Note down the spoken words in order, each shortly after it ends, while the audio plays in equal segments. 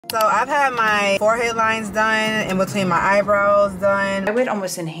So I've had my forehead lines done, in between my eyebrows done. I would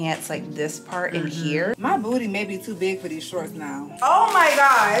almost enhance like this part in here. My booty may be too big for these shorts now. Oh my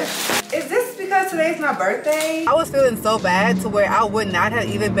gosh. Is this because today's my birthday? I was feeling so bad to where I would not have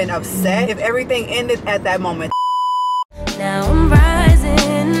even been upset if everything ended at that moment. Now I'm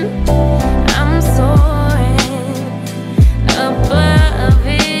rising, I'm soaring above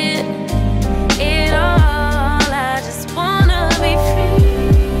it all. I just wanna be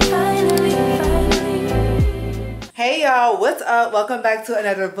free, finally. Hey y'all, what's up? Welcome back to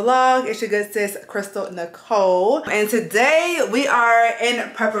another vlog. It's your good sis, Crystal Nicole. And today we are in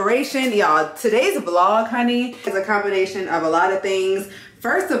preparation. Y'all, today's vlog, honey, is a combination of a lot of things.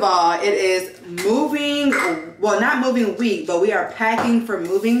 First of all, it is moving, well, not moving week, but we are packing for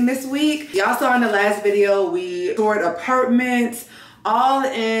moving this week. Y'all saw in the last video, we toured apartments all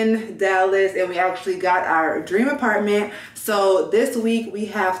in Dallas, and we actually got our dream apartment. So this week we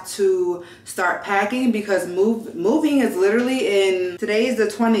have to start packing because moving is literally in, today is the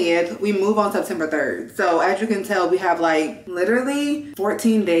 20th, we move on September 3rd. So as you can tell, we have like literally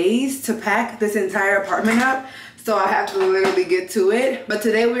 14 days to pack this entire apartment up. So I have to literally get to it. But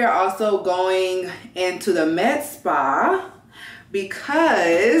today we are also going into the med spa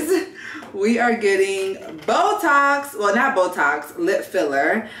because we are getting Botox. Well, not Botox, lip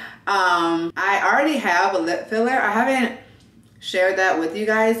filler. I already have a lip filler. I haven't shared that with you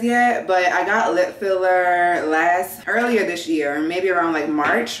guys yet, but I got lip filler earlier this year, maybe around like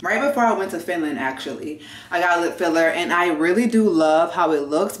March, right before I went to Finland. Actually, I got lip filler and I really do love how it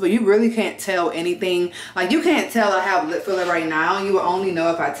looks, but you really can't tell anything. Like, you can't tell I have lip filler right now. You will only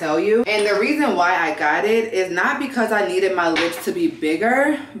know if I tell you. And the reason why I got it is not because I needed my lips to be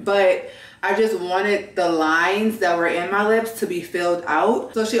bigger, but I just wanted the lines that were in my lips to be filled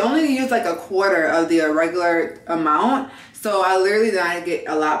out. So she only used like a quarter of the regular amount. So I literally did not get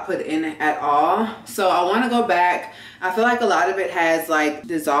a lot put in at all. So I want to go back. I feel like a lot of it has like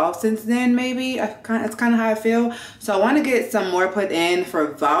dissolved since then, maybe. That's kind of how I feel. So I want to get some more put in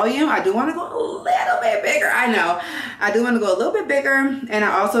for volume. I do want to go a little bit bigger. I know. I do want to go a little bit bigger. And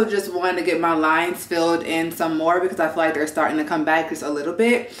I also just wanted to get my lines filled in some more because I feel like they're starting to come back just a little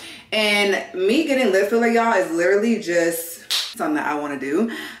bit. And me getting lip filler, y'all, is literally just something that I want to do.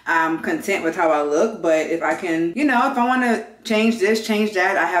 I'm content with how I look, but if I can, you know, if I want to change this, change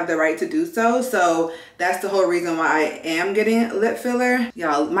that, I have the right to do so. So that's the whole reason why I am getting lip filler.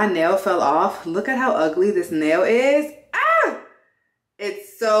 Y'all, my nail fell off. Look at how ugly this nail is. Ah!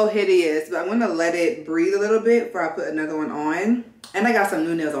 It's so hideous, but I'm going to let it breathe a little bit before I put another one on. And I got some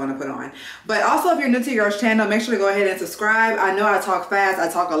new nails I want to put on. But also, if you're new to your girl's channel, make sure to go ahead and subscribe. I know I talk fast, I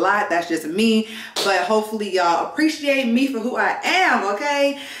talk a lot, that's just me. But hopefully y'all appreciate me for who I am,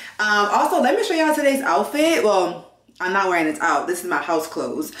 okay? Also, let me show y'all today's outfit. Well, I'm not wearing this out. This is my house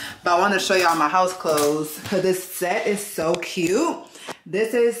clothes. But I want to show y'all my house clothes because this set is so cute.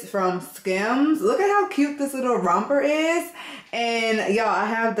 This is from Skims. Look at how cute this little romper is. And y'all, I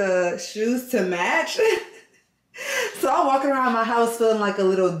have the shoes to match. So I'm walking around my house feeling like a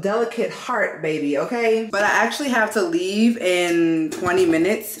little delicate heart baby, okay? But I actually have to leave in 20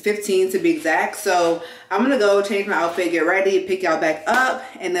 minutes, 15 to be exact. So I'm gonna go change my outfit, get ready, pick y'all back up,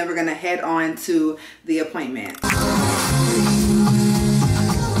 and then we're gonna head on to the appointment.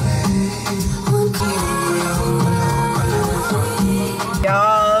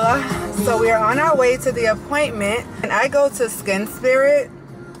 Y'all, so we are on our way to the appointment, and I go to Skin Spirit,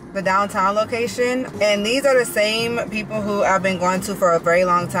 the downtown location, and these are the same people who I've been going to for a very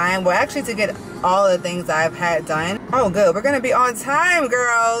long time. Well, actually, to get all the things I've had done. Oh good, we're gonna be on time,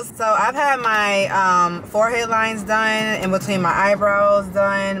 girls. So I've had my forehead lines done, in between my eyebrows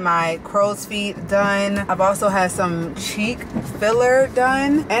done, my crow's feet done. I've also had some cheek filler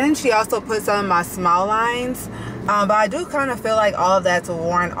done, and then she also put some of my smile lines. But I do kind of feel like all of that's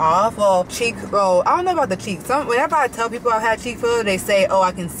worn off. Well, I don't know about the cheeks. Whenever I tell people I've had cheek filler, they say, oh,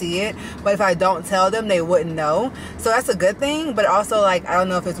 I can see it. But if I don't tell them, they wouldn't know. So that's a good thing. But also, like, I don't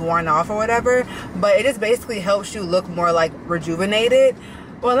know if it's worn off or whatever. But it just basically helps you look more, like, rejuvenated.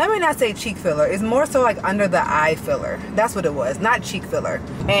 Well, let me not say cheek filler. It's more so like under the eye filler. That's what it was, not cheek filler.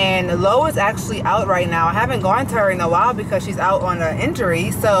 And Lo is actually out right now. I haven't gone to her in a while because she's out on an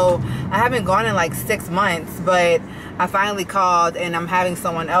injury. So I haven't gone in like 6 months, but I finally called and I'm having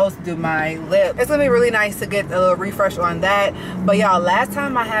someone else do my lip. It's gonna be really nice to get a little refresh on that. But y'all, last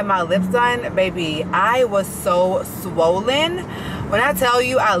time I had my lips done, baby, I was so swollen. When I tell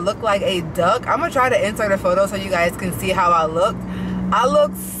you I look like a duck, I'm gonna try to insert a photo so you guys can see how I looked. I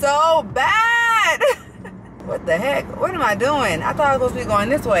look so bad. What the heck? What am I doing? I thought I was supposed to be going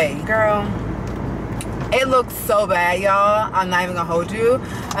this way. Girl, It looked so bad, y'all. I'm not even gonna hold you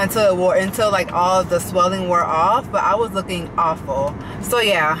until like all of the swelling wore off, but I was looking awful. So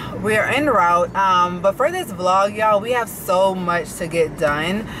yeah, we're en route. But for this vlog, y'all, we have so much to get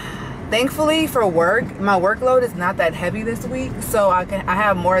done. Thankfully for work, my workload is not that heavy this week, so I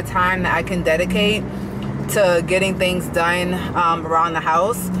have more time that I can dedicate to getting things done around the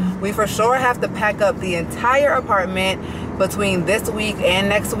house. We for sure have to pack up the entire apartment between this week and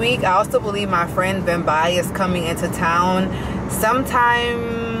next week. I also believe my friend Bembai is coming into town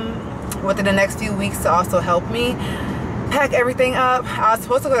sometime within the next few weeks to also help me pack everything up. I was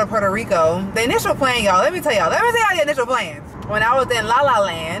supposed to go to Puerto Rico. The initial plan, y'all, let me tell y'all the initial plan when I was in La La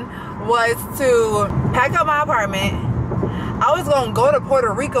Land was to pack up my apartment. I was gonna go to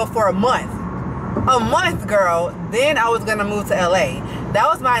Puerto Rico for a month, girl. Then I was gonna move to LA. That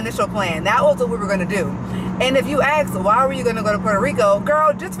was my initial plan. That was what we were gonna do. And if you ask, why were you gonna go to Puerto Rico?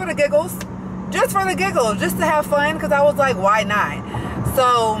 Girl, just for the giggles. Just for the giggles, just to have fun, because I was like, why not?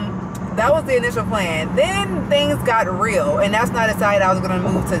 So that was the initial plan. Then things got real, and that's when I decided I was gonna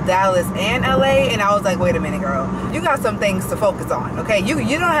move to Dallas and LA, and I was like, wait a minute, girl. You got some things to focus on, okay? You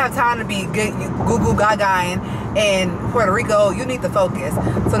don't have time to be goo-goo gaga in Puerto Rico. You need to focus.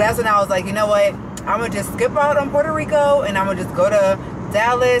 So that's when I was like, you know what? I'm gonna just skip out on Puerto Rico, and I'm gonna just go to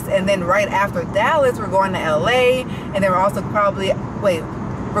Dallas, and then right after Dallas we're going to LA, and then we're also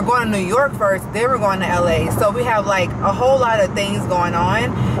we're going to New York first, then we're going to LA. So we have like a whole lot of things going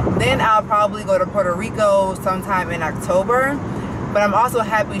on. Then I'll probably go to Puerto Rico sometime in October, but I'm also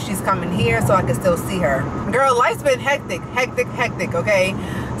happy she's coming here so I can still see her. Girl, life's been hectic, okay?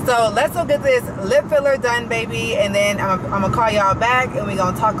 So let's go get this lip filler done, baby, and then I'm gonna call y'all back and we're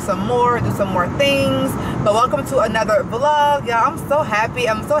gonna talk some more, do some more things. But welcome to another vlog, y'all. I'm so happy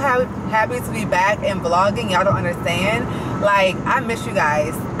to be back and vlogging. Y'all don't understand. Like, I miss you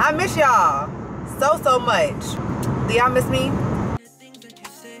guys. I miss y'all so much. Do y'all miss me?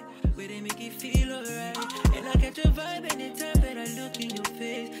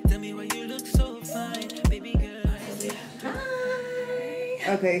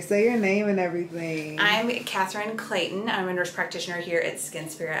 Okay, say your name and everything. I'm Catherine Clayton. I'm a nurse practitioner here at Skin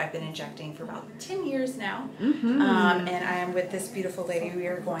Spirit. I've been injecting for about 10 years now. And I am with this beautiful lady. We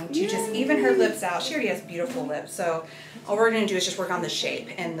are going to just even her lips out. She already has beautiful lips. So all we're going to do is just work on the shape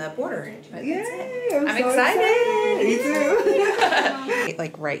and the border. But Yay! I'm so excited. Me too.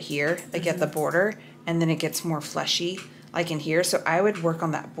 Like right here, like at the border, and then it gets more fleshy. Like in here, so I would work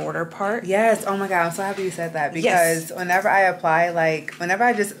on that border part. Yes, oh my god, I'm so happy you said that, because whenever I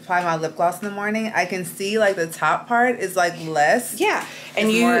just apply my lip gloss in the morning, I can see like the top part is like less. Yeah, and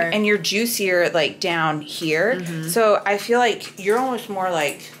you're juicier like down here. So I feel like you're almost more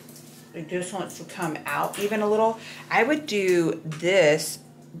like this wants to come out even a little. I would do this,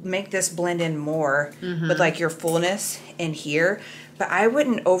 make this blend in more with like your fullness in here. But I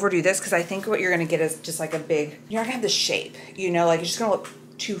wouldn't overdo this, because I think what you're going to get is just like a big, you're not going to have the shape, you know, like it's just going to look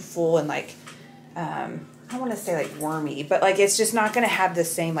too full and like, I don't want to say like wormy, but like it's just not going to have the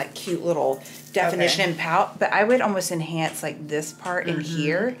same like cute little definition and pout. But I would almost enhance like this part in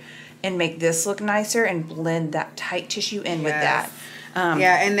here and make this look nicer and blend that tight tissue in with that.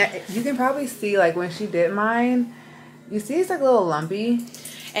 Yeah, and you can probably see like when she did mine, you see it's like a little lumpy.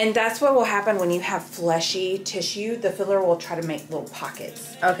 And that's what will happen when you have fleshy tissue. The filler will try to make little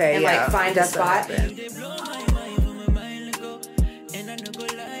pockets. Okay, and like find a spot.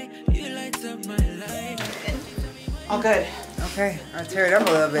 All good. Okay, I'll tear it up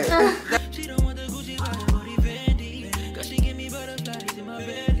a little bit.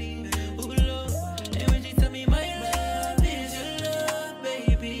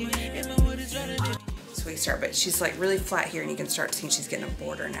 Start, but she's like really flat here, and you can start seeing she's getting a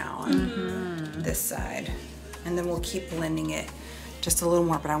border now on this side, and then we'll keep blending it just a little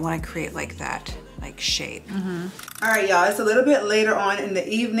more, but I want to create like that like shape. All right, y'all, it's a little bit later on in the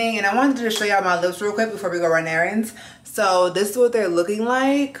evening, and I wanted to just show y'all my lips real quick before we go run errands. So this is what they're looking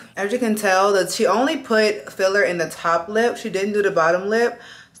like. As you can tell, that she only put filler in the top lip. She didn't do the bottom lip.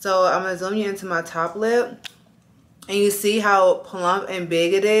 So I'm gonna zoom you into my top lip. And you see how plump and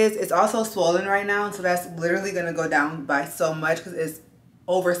big it is. It's also swollen right now, so that's literally gonna go down by so much because it's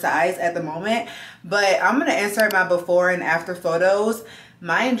oversized at the moment. But I'm gonna insert my before and after photos.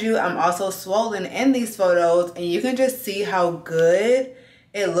 Mind you, I'm also swollen in these photos, and you can just see how good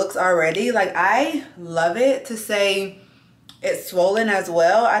it looks already. Like, I love it to say it's swollen as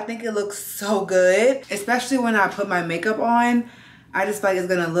well. I think it looks so good, especially when I put my makeup on. I just feel like it's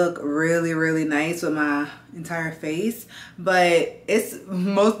gonna look really, really nice with my entire face. But it's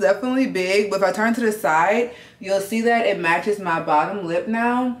most definitely big. But if I turn to the side, you'll see that it matches my bottom lip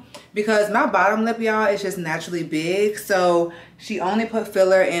now. Because my bottom lip, y'all, is just naturally big. So she only put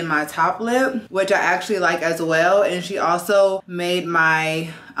filler in my top lip, which I actually like as well. And she also made my,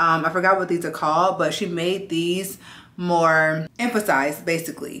 I forgot what these are called, but she made these more emphasized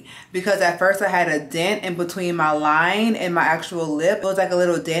basically, because at first I had a dent in between my line and my actual lip. It was like a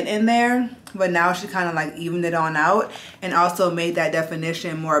little dent in there, but now she kind of like evened it on out and also made that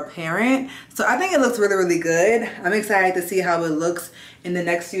definition more apparent. So I think it looks really, really good. I'm excited to see how it looks in the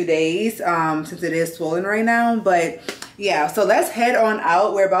next few days since it is swollen right now. But yeah, so let's head on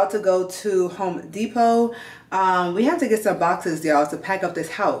out. We're about to go to Home Depot. We have to get some boxes, y'all, to pack up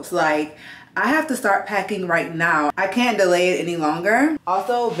this house. Like, I have to start packing right now. I can't delay it any longer.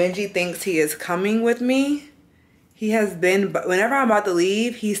 Also, Benji thinks he is coming with me. He has been, whenever I'm about to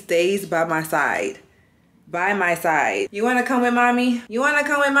leave, he stays by my side. By my side. You wanna come with mommy? You wanna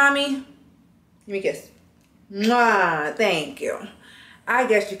come with mommy? Give me a kiss. Mwah, thank you. I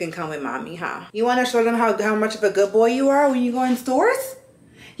guess you can come with mommy, huh? You wanna show them how much of a good boy you are when you go in stores?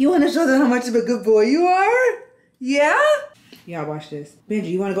 You wanna show them how much of a good boy you are? Yeah? Y'all watch this.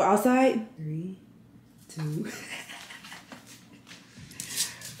 Benji, you wanna go outside? 3, 2.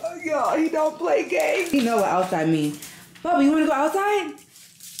 Oh, y'all, he don't play games. He know what outside means. Bubba, you wanna go outside?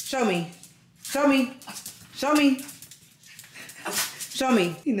 Show me. Show me. Show me. Show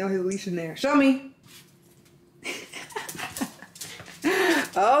me. You know his leash in there. Show me.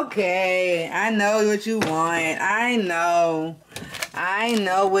 Okay, I know what you want. I know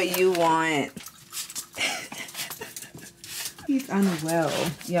what you want. He's unwell.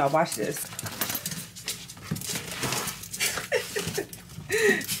 Y'all, watch this.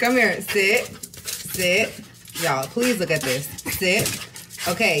 Come here. Sit. Sit. Y'all, please look at this. Sit.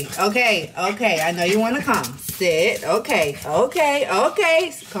 Okay. Okay. Okay. I know you want to come. Sit. Okay. Okay.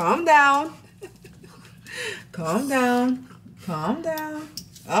 Okay. Calm down. Calm down. Calm down.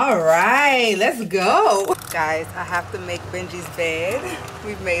 All right. Let's go. Guys, I have to make Benji's bed.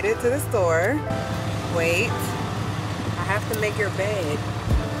 We've made it to the store. Wait. I have to make your bed.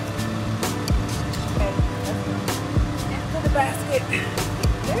 Okay, into the basket.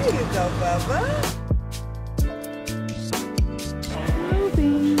 There you go, Bubba.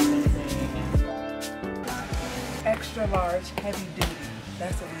 Moving. Extra large, heavy duty.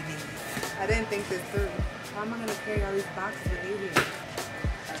 That's what we need. I didn't think this through. How am I gonna carry all these boxes with you here?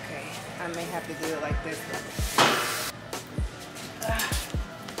 Okay, I may have to do it like this.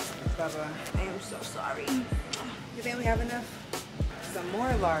 Bubba, I am so sorry. You think we have enough? Some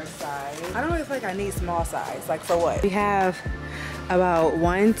more large size. I don't really feel like I need small size. Like for what? We have about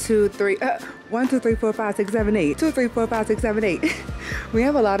 1, 2, 3, 1, 2, 3, 4, 5, 6, 7, 8. 2, 3, 4, 5, 6, 7, 8. We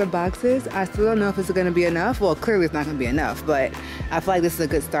have a lot of boxes. I still don't know if it's gonna be enough. Well, clearly it's not gonna be enough, but I feel like this is a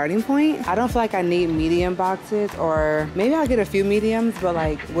good starting point. I don't feel like I need medium boxes, or maybe I'll get a few mediums, but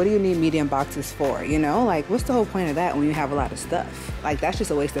like, what do you need medium boxes for? You know, like what's the whole point of that when you have a lot of stuff? Like that's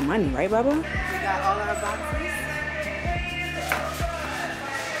just a waste of money, right, Bubba? We got all our boxes.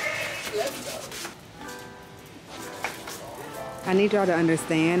 I need y'all to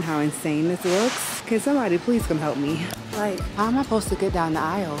understand how insane this looks. Can somebody please come help me? Like, how am I supposed to get down the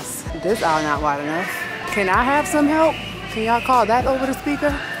aisles? This aisle not wide enough. Can I have some help? Can y'all call that over the speaker?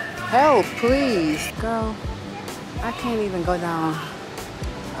 Help, please. Girl, I can't even go down.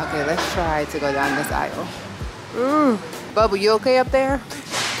 Okay, let's try to go down this aisle. Ooh, Bubba, you okay up there?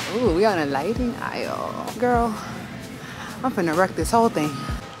 Ooh, we on a lighting aisle. Girl, I'm finna wreck this whole thing.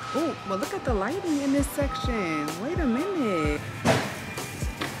 Ooh, well look at the lighting in this section. Wait a minute.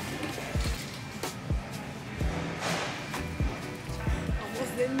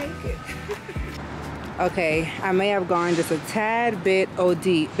 Almost didn't make it. Okay, I may have gone just a tad bit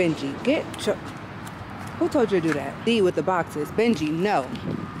OD. Benji, who told you to do that? D with the boxes. Benji, no.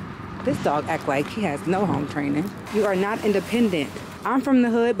 This dog act like he has no home training. You are not independent. I'm from the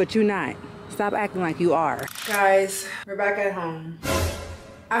hood, but you not. Stop acting like you are. Guys, we're back at home.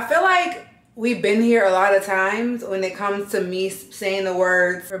 I feel like we've been here a lot of times when it comes to me saying the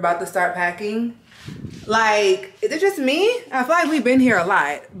words, we're about to start packing. Like, is it just me? I feel like we've been here a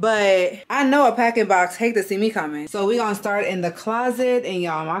lot, but I know a packing box hate to see me coming. So we gonna start in the closet, and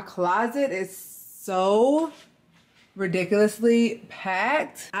y'all, my closet is so ridiculously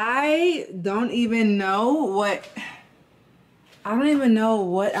packed. I don't even know what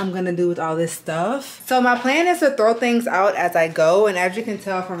I'm gonna do with all this stuff. So my plan is to throw things out as I go, and as you can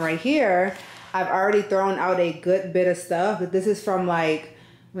tell from right here, I've already thrown out a good bit of stuff, but this is from like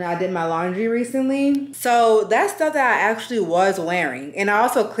when I did my laundry recently. So that's stuff that I actually was wearing. And I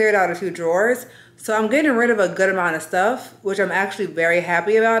also cleared out a few drawers. So I'm getting rid of a good amount of stuff, which I'm actually very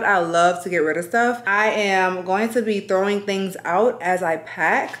happy about. I love to get rid of stuff. I am going to be throwing things out as I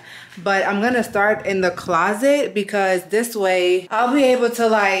pack, but I'm gonna start in the closet because this way I'll be able to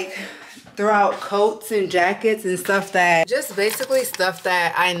like throw out coats and jackets and stuff that, just basically stuff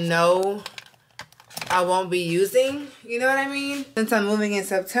that I know I won't be using, you know what I mean? Since I'm moving in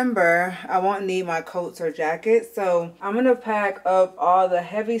September, I won't need my coats or jackets. So I'm gonna pack up all the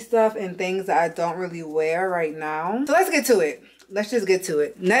heavy stuff and things that I don't really wear right now. So let's get to it. Let's just get to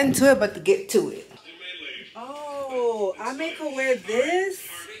it. Nothing to it but to get to it. Oh, I make her wear this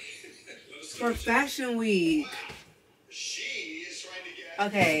for Fashion Week.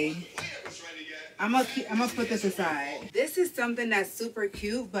 Okay. I'm gonna put this aside. This is something that's super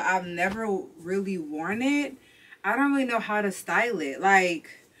cute, but I've never really worn it. I don't really know how to style it. Like,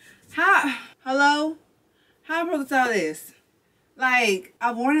 hello? How am I supposed to style this? Like,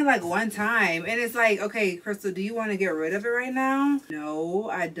 I've worn it like one time, and it's like, okay, Crystal, do you want to get rid of it right now? No,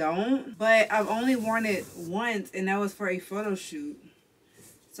 I don't. But I've only worn it once, and that was for a photo shoot.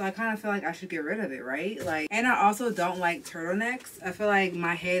 So I kind of feel like I should get rid of it, right? Like, and I also don't like turtlenecks. I feel like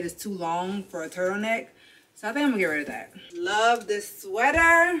my head is too long for a turtleneck. So I think I'm gonna get rid of that. Love this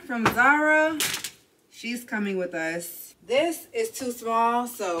sweater from Zara. She's coming with us. This is too small,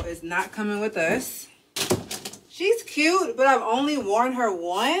 so it's not coming with us. She's cute, but I've only worn her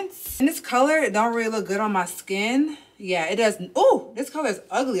once. And this color, it don't really look good on my skin. Yeah, it does. Oh, this color is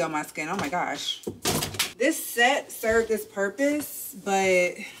ugly on my skin. Oh my gosh. This set served its purpose, but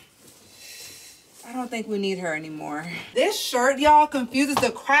I don't think we need her anymore. This shirt, y'all, confuses the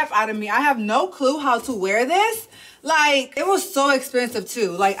crap out of me. I have no clue how to wear this. Like, it was so expensive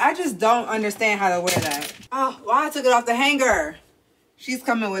too. Like, I just don't understand how to wear that. Oh, why I took it off the hanger. She's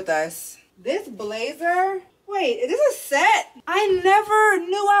coming with us. This blazer, wait, is this a set? I never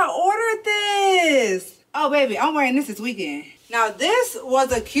knew I ordered this. Oh, baby, I'm wearing this weekend. Now, this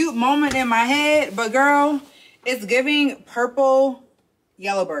was a cute moment in my head, but girl, it's giving purple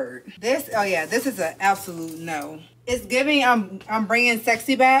Yellowbird. This, oh yeah, this is an absolute no. It's giving, I'm bringing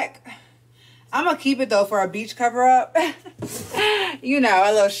sexy back. I'm gonna keep it though for a beach cover up. You know,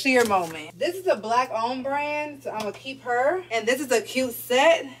 a little sheer moment. This is a black owned brand, so I'm gonna keep her. And this is a cute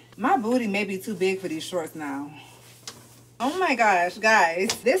set. My booty may be too big for these shorts now. Oh my gosh, guys,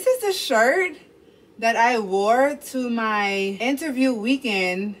 this is the shirt that I wore to my interview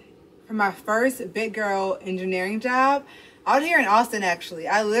weekend for my first big girl engineering job out here in Austin. Actually,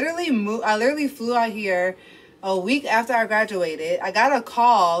 I literally flew out here a week after I graduated. I got a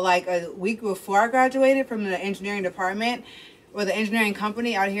call like a week before I graduated from the engineering department or the engineering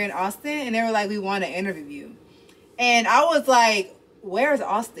company out here in Austin, and they were like, we want to interview you. And I was like, where's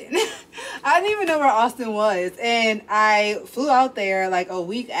Austin? I didn't even know where Austin was. And I flew out there like a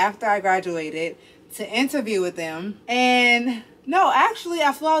week after I graduated to interview with them. And no, actually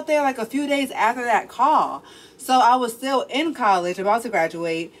I flew out there like a few days after that call. So I was still in college, about to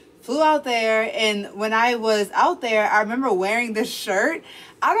graduate, flew out there, and when I was out there, I remember wearing this shirt.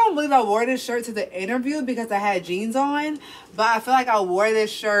 I don't believe I wore this shirt to the interview because I had jeans on, but I feel like I wore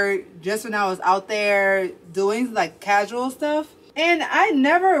this shirt just when I was out there doing like casual stuff. And I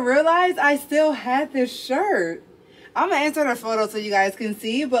never realized I still had this shirt. I'm gonna insert a photo so you guys can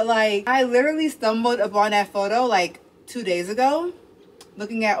see, but like I literally stumbled upon that photo like 2 days ago,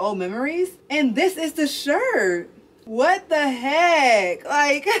 looking at old memories, and this is the shirt. What the heck?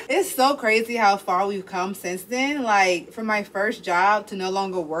 Like, it's so crazy how far we've come since then. Like, from my first job to no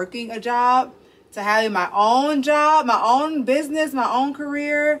longer working a job to having my own job, my own business, my own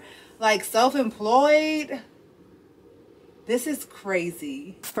career, like self-employed. This is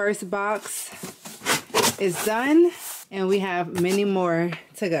crazy. First box is done, and we have many more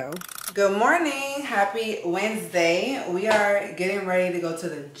to go. Good morning, happy Wednesday. We are getting ready to go to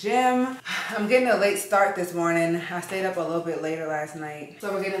the gym. I'm getting a late start this morning. I stayed up a little bit later last night.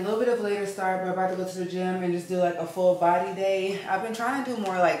 So we're getting a little bit of a later start. We're about to go to the gym and just do like a full body day. I've been trying to do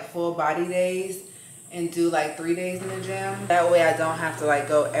more like full body days and do like 3 days in the gym. That way I don't have to like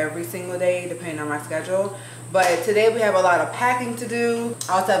go every single day depending on my schedule. But today we have a lot of packing to do.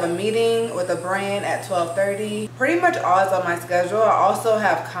 I also have a meeting with a brand at 12:30. Pretty much all is on my schedule. I also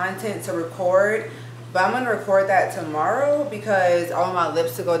have content to record, but I'm gonna record that tomorrow because I want my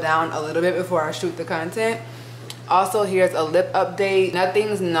lips to go down a little bit before I shoot the content. Also, here's a lip update.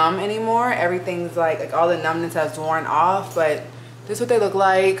 Nothing's numb anymore. Everything's like all the numbness has worn off, but this is what they look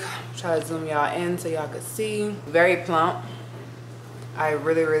like. Try to zoom y'all in so y'all can see. Very plump. I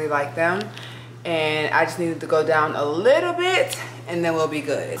really, really like them. And I just needed to go down a little bit and then we'll be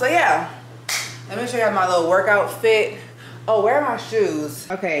good. So yeah, let me show you my little workout fit. Oh, where are my shoes?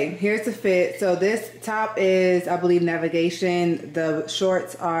 Okay, here's the fit. So this top is, I believe, Navigation. The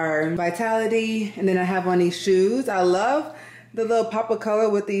shorts are Vitality. And then I have on these shoes. I love the little pop of color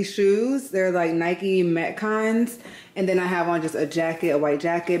with these shoes. They're like Nike Metcons. And then I have on just a jacket, a white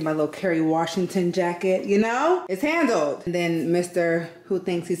jacket, my little Kerry Washington jacket, you know? It's handled. And then Mr. who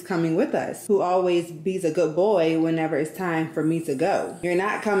thinks he's coming with us, who always be's a good boy whenever it's time for me to go. You're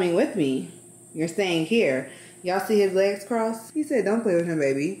not coming with me. You're staying here. Y'all see his legs crossed? He said, don't play with him,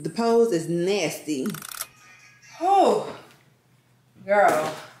 baby. The pose is nasty. Oh,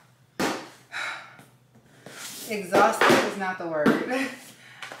 girl. Exhausted is not the word.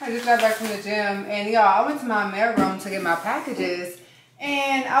 I just got back from the gym, and y'all, I went to my mailroom to get my packages,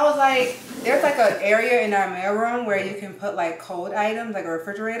 and I was like, there's like an area in our mailroom where you can put like cold items, like a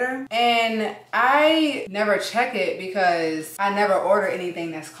refrigerator, and I never check it because I never order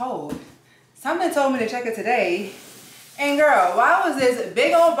anything that's cold. Something told me to check it today. And girl, why was this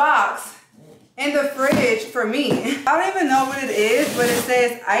big old box in the fridge for me? I don't even know what it is, but it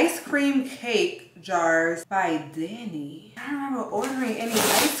says ice cream cake jars by Danny. I don't remember ordering any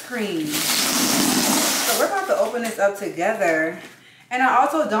ice cream. So we're about to open this up together. And I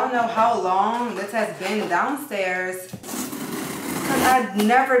also don't know how long this has been downstairs because I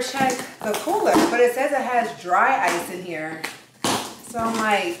never checked the cooler, but it says it has dry ice in here. So I'm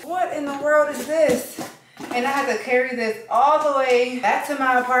like, what in the world is this? And I had to carry this all the way back to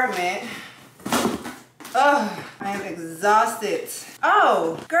my apartment. Ugh, I am exhausted.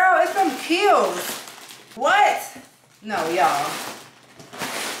 Oh, girl, it's from Kiehl's. What? No, y'all.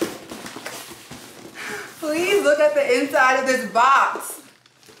 Please look at the inside of this box.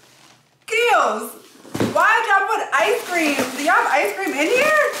 Kiehl's. Why did y'all put ice cream? Do y'all have ice cream in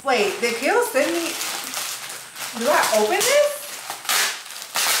here? Wait, did Kiehl's send me? Do I open this?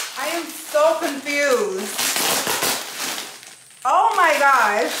 I am so confused. Oh my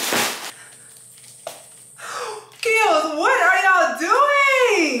gosh. Kiehl's, what are y'all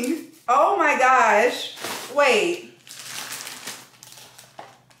doing? Oh my gosh. Wait.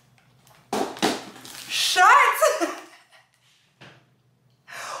 Shut.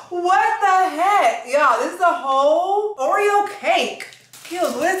 What the heck? Y'all, this is a whole Oreo cake.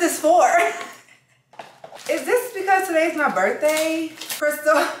 Kiehl's, what is this for? Is this because today's my birthday?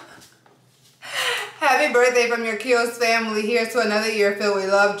 Crystal. Happy birthday from your Kiehl's family. Here's to another year filled with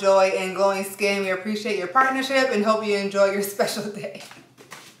love, joy, and glowing skin. We appreciate your partnership and hope you enjoy your special day.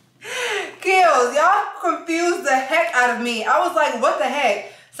 Kiehl's, y'all confused the heck out of me. I was like, what the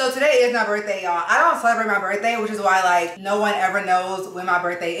heck? So today is my birthday, y'all. I don't celebrate my birthday, which is why like no one ever knows when my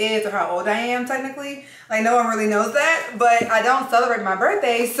birthday is or how old I am technically. Like no one really knows that, but I don't celebrate my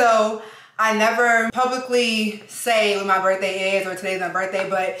birthday, so I never publicly say when my birthday is or today's my birthday,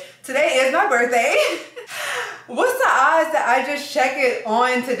 but today is my birthday. What's the odds that I just check it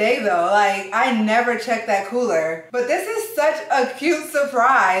on today though? Like I never check that cooler. But this is such a cute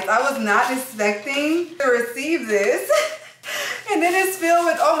surprise. I was not expecting to receive this. And then it's filled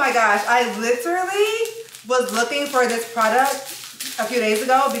with, oh my gosh, I literally was looking for this product a few days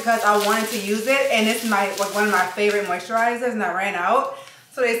ago because I wanted to use it, and it's like one of my favorite moisturizers, and I ran out.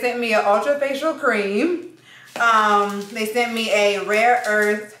 So they sent me an ultra facial cream. They sent me a Rare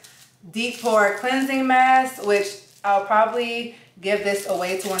Earth deep pore cleansing mask, which I'll probably give this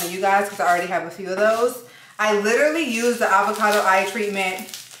away to one of you guys because I already have a few of those. I literally use the avocado eye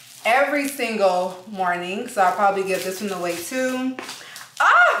treatment every single morning, so I'll probably give this one away too.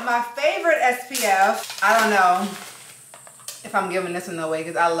 Ah, my favorite SPF. I don't know if I'm giving this one away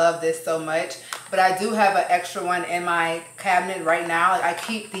because I love this so much, but I do have an extra one in my cabinet right now. Like I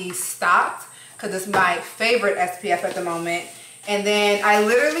keep these stocked because it's my favorite SPF at the moment. And then I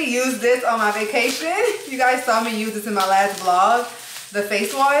literally used this on my vacation. You guys saw me use this in my last vlog. The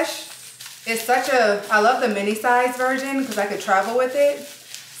face wash. It's such a, I love the mini size version because I could travel with it.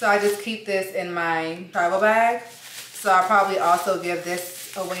 So I just keep this in my travel bag. So I'll probably also give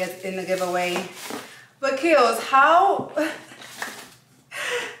this away in the giveaway. But Kiehl's, how?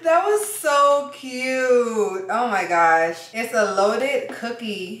 That was so cute. Oh my gosh. It's a loaded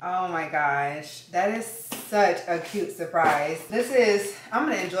cookie. Oh my gosh. That is such a cute surprise. This is, I'm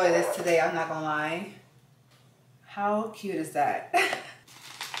gonna enjoy this today, I'm not gonna lie. How cute is that?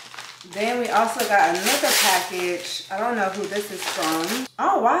 Then we also got another package. I don't know who this is from.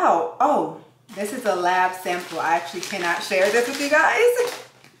 Oh wow. Oh, this is a lab sample. I actually cannot share this with you guys.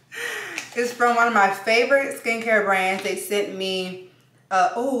 It's from one of my favorite skincare brands. They sent me,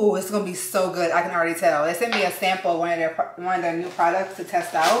 oh, it's gonna be so good. I can already tell. They sent me a sample of one of their new products to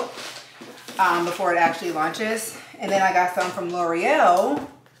test out. before it actually launches. And then I got some from L'Oreal.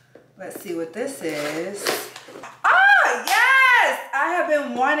 Let's see what this is. Ah, yes! I have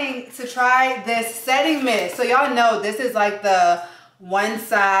been wanting to try this setting mist. So y'all know this is like the one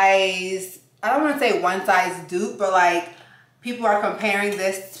size, I don't want to say one size dupe, but like people are comparing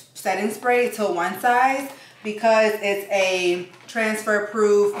this setting spray to one size because it's a transfer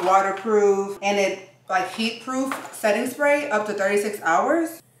proof, waterproof, and it like heat proof setting spray up to 36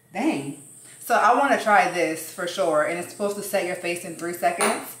 hours. Dang. So I want to try this for sure, and it's supposed to set your face in 3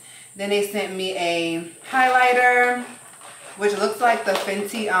 seconds. Then they sent me a highlighter, which looks like the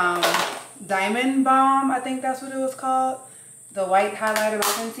Fenty Diamond Balm, I think that's what it was called. The white highlighter by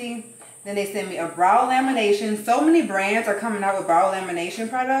Fenty. Then they sent me a brow lamination. So many brands are coming out with brow lamination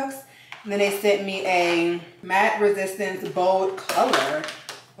products. And then they sent me a matte resistance bold color.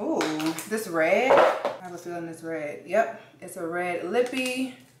 Ooh, this red. I have a feeling this red. Yep, it's a red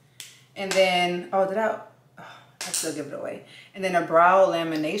lippy. And then, I still give it away. And then a brow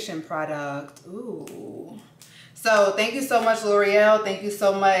lamination product. Ooh. So thank you so much, L'Oreal. Thank you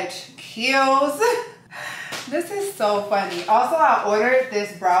so much, Kiehl's. This is so funny. Also, I ordered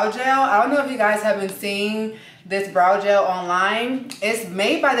this brow gel. I don't know if you guys have been seeing this brow gel online. It's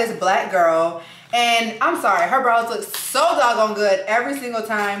made by this black girl. And I'm sorry, her brows look so doggone good every single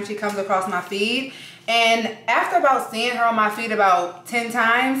time she comes across my feed. And after about seeing her on my feed about 10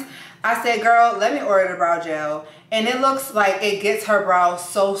 times, I said, girl, let me order the brow gel. And it looks like it gets her brows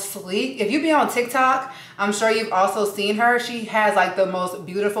so sleek. If you be on TikTok, I'm sure you've also seen her. She has like the most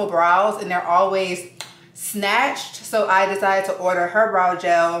beautiful brows and they're always snatched. So I decided to order her brow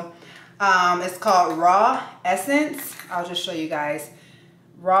gel. It's called Raw Essence. I'll just show you guys.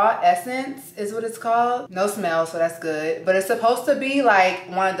 Raw Essence is what it's called. No smell, so that's good. But it's supposed to be like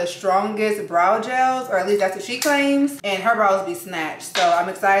one of the strongest brow gels, or at least that's what she claims. And her brows be snatched. So I'm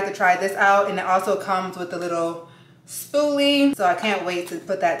excited to try this out. And it also comes with a little spoolie. So I can't wait to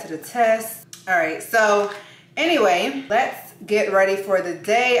put that to the test. All right, so anyway, let's get ready for the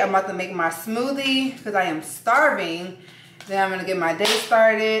day. I'm about to make my smoothie because I am starving. Then I'm gonna get my day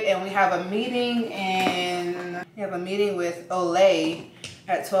started, and we have a meeting with Olay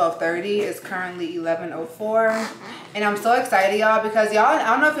at 12:30. It's currently 11:04, and I'm so excited, y'all, because y'all, I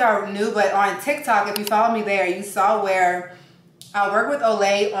don't know if y'all knew, but on TikTok, if you follow me there, you saw where I work with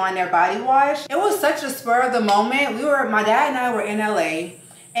Olay on their body wash. It was such a spur of the moment. My dad and I were in LA,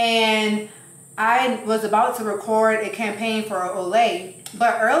 and I was about to record a campaign for Olay,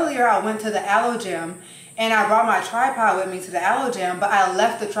 but earlier I went to the Aloe Gym and I brought my tripod with me to the Aloe Gym, but I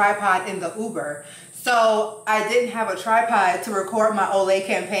left the tripod in the Uber. So I didn't have a tripod to record my Olay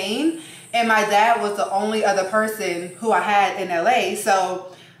campaign, and my dad was the only other person who I had in LA. So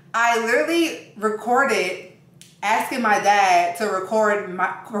I literally recorded asking my dad to record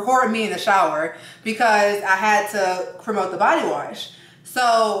me in the shower because I had to promote the body wash.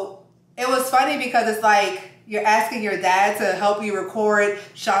 So it was funny because it's like you're asking your dad to help you record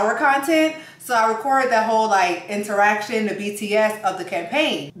shower content. So I recorded that whole like interaction, the BTS of the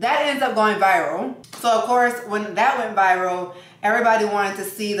campaign. That ends up going viral. So of course, when that went viral, everybody wanted to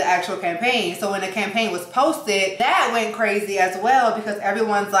see the actual campaign. So when the campaign was posted, that went crazy as well because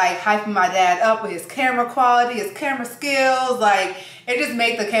everyone's like hyping my dad up with his camera quality, his camera skills. Like it just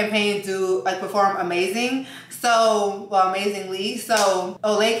made the campaign perform amazing. So, well, amazingly. So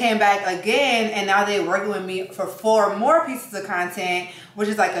Olay came back again, and now they're working with me for 4 more pieces of content, which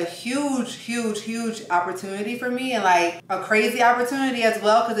is like a huge, huge, huge opportunity for me, and like a crazy opportunity as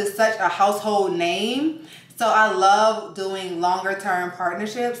well because it's such a household name. So I love doing longer term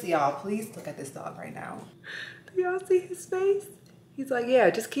partnerships. Y'all, please look at this dog right now. Do y'all see his face? He's like,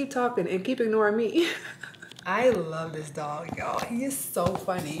 yeah, just keep talking and keep ignoring me. I love this dog, y'all. He is so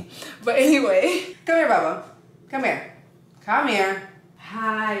funny. But anyway, come here, Bubba. Come here. Come here.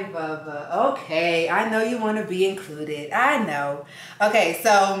 Hi, Bubba. Okay, I know you want to be included. I know. Okay,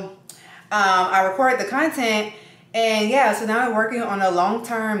 so I recorded the content, and yeah, so now I'm working on a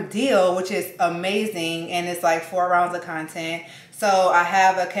long-term deal, which is amazing, and it's like 4 rounds of content. So I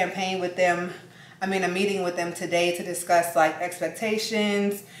have a campaign with them, a meeting with them today to discuss like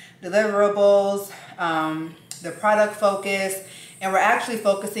expectations, deliverables, the product focus. And we're actually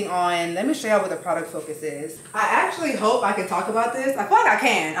focusing on, let me show y'all what the product focus is. I actually hope I can talk about this. I feel like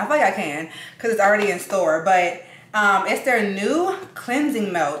I can because it's already in store. But it's their new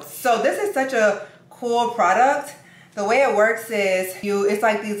cleansing melts. So this is such a cool product. The way it works is it's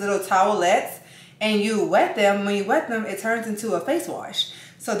like these little towelettes, and you wet them. When you wet them, it turns into a face wash.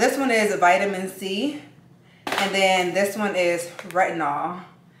 So this one is vitamin C, and then this one is retinol.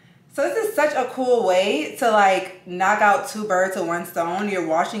 So this is such a cool way to like knock out 2 birds with 1 stone. You're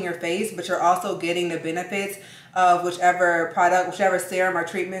washing your face, but you're also getting the benefits of whichever product, whichever serum or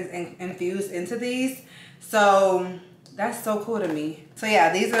treatments infused into these. So that's so cool to me. So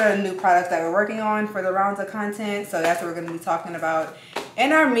yeah, these are the new products that we're working on for the rounds of content. So that's what we're gonna be talking about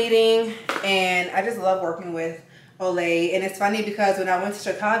in our meeting. And I just love working with Olay. And it's funny because when I went to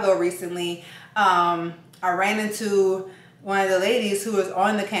Chicago recently, I ran into one of the ladies who was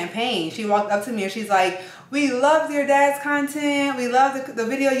on the campaign. She walked up to me and she's like, "We loved your dad's content. We love the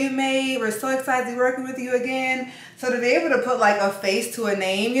video you made. We're so excited to be working with you again." So to be able to put like a face to a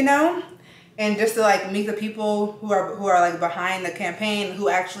name, you know, and just to like meet the people who are like behind the campaign, who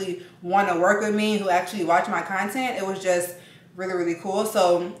actually want to work with me, who actually watch my content, it was just really, really cool.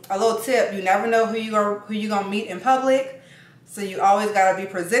 So a little tip: you never know who you gonna meet in public. So you always gotta be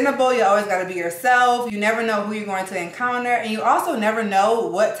presentable, you always gotta be yourself. You never know who you're going to encounter, and you also never know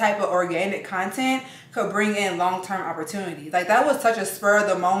what type of organic content could bring in long-term opportunities. Like that was such a spur of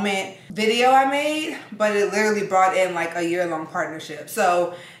the moment video I made, but it literally brought in like a year-long partnership.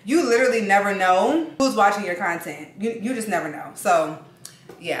 So you literally never know who's watching your content. You just never know. So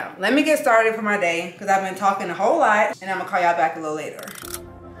yeah, let me get started for my day because I've been talking a whole lot, and I'm gonna call y'all back a little later.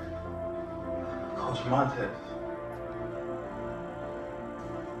 Coach Montez.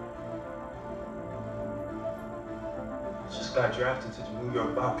 Just got drafted to the New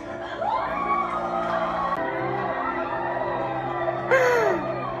York Bobcats.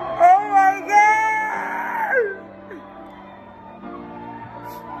 Oh my God!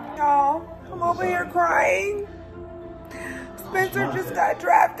 Y'all, I'm over here crying. Spencer just got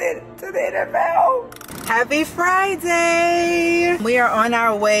drafted to the NFL. Happy Friday! We are on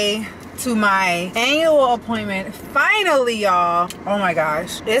our way to my annual appointment. Finally, y'all. Oh my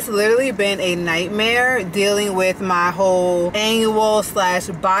gosh. It's literally been a nightmare dealing with my whole annual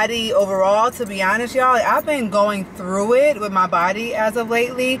 / body overall, to be honest, y'all. I've been going through it with my body as of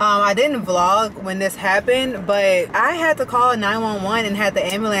lately. I didn't vlog when this happened, but I had to call 911 and had the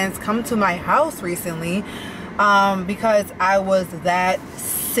ambulance come to my house recently because I was that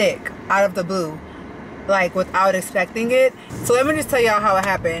sick out of the blue, like without expecting it. So let me just tell y'all how it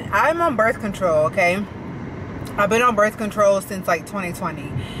happened. I'm on birth control, okay? I've been on birth control since like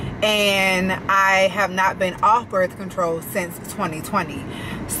 2020, and I have not been off birth control since 2020.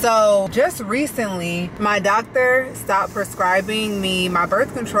 So just recently my doctor stopped prescribing me my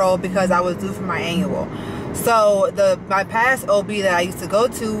birth control because I was due for my annual. So my past OB that I used to go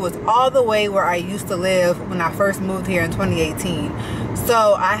to was all the way where I used to live when I first moved here in 2018.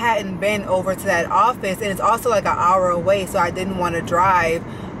 So I hadn't been over to that office, and it's also like an hour away, so I didn't want to drive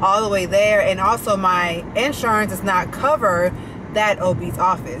all the way there. And also my insurance does not cover that OB's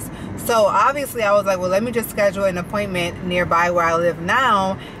office. So obviously I was like, well, let me just schedule an appointment nearby where I live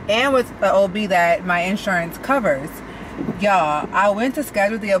now and with the OB that my insurance covers. Y'all, I went to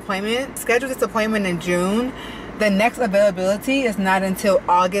schedule this appointment in June. The next availability is not until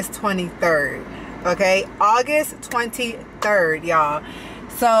August 23rd. Okay, August 23rd, y'all.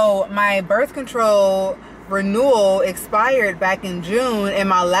 So my birth control renewal expired back in June, and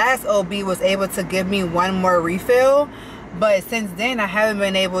my last OB was able to give me 1 more refill, but since then I haven't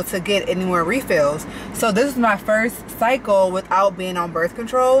been able to get any more refills. So this is my first cycle without being on birth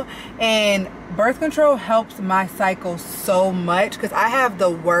control, and birth control helps my cycle so much because I have the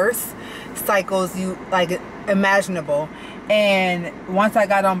worst cycles imaginable. And once I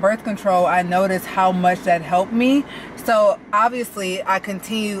got on birth control, I noticed how much that helped me. So obviously I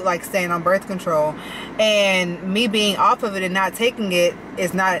continue like staying on birth control, and me being off of it and not taking it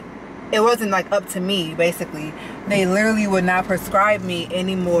wasn't like up to me. Basically, they literally would not prescribe me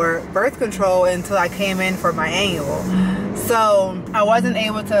any more birth control until I came in for my annual. So I wasn't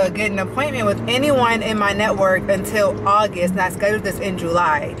able to get an appointment with anyone in my network until August, and I scheduled this in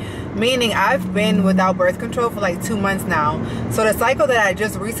July, meaning I've been without birth control for like 2 months now. So the cycle that I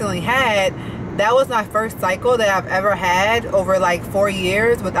just recently had, that was my first cycle that I've ever had over like 4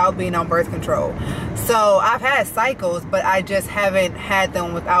 years without being on birth control. So I've had cycles, but I just haven't had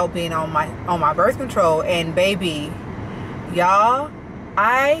them without being on my birth control. And baby, y'all,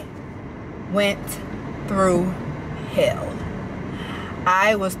 I went through hell.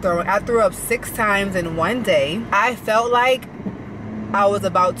 I threw up 6 times in one day. I felt like I was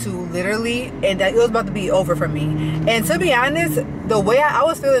about to literally, and it was about to be over for me. And to be honest, the way I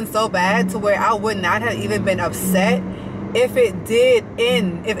was feeling so bad to where I would not have even been upset if it did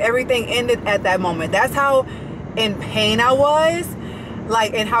end, if everything ended at that moment. That's how in pain I was,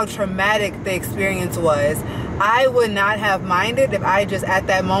 like, and how traumatic the experience was. I would not have minded if I just at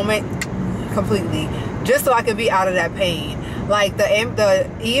that moment completely, just so I could be out of that pain. Like the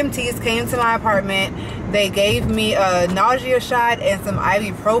EMTs came to my apartment. They gave me a nausea shot and some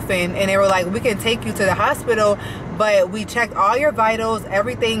ibuprofen, and they were like, we can take you to the hospital, but we checked all your vitals,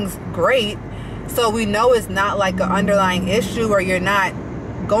 everything's great, so we know it's not like an underlying issue or you're not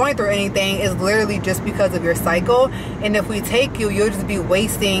going through anything. It's literally just because of your cycle, and if we take you, you'll just be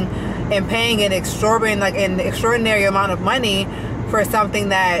wasting and paying an extraordinary amount of money for something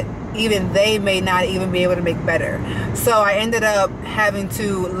that even they may not even be able to make better. So I ended up having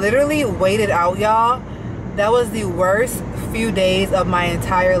to literally wait it out, y'all. That was the worst few days of my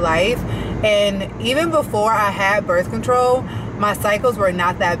entire life. And even before I had birth control, my cycles were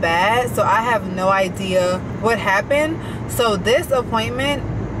not that bad, so I have no idea what happened. So this appointment,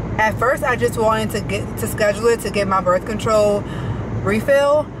 at first I just wanted to schedule it to get my birth control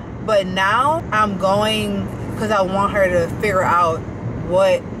refill, but now I'm going because I want her to figure out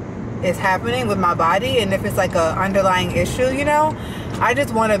what is happening with my body and if it's like a underlying issue, you know. I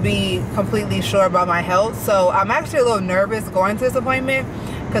just want to be completely sure about my health. So I'm actually a little nervous going to this appointment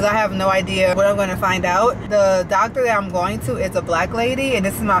because I have no idea what I'm going to find out. The doctor that I'm going to is a black lady, and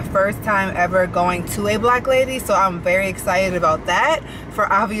this is my first time ever going to a black lady, so I'm very excited about that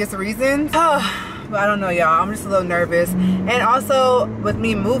for obvious reasons. But I don't know, y'all, I'm just a little nervous. And also with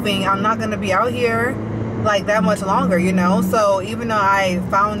me moving, I'm not going to be out here like that much longer, you know. So even though I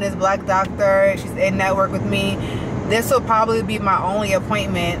found this black doctor, she's in network with me, this will probably be my only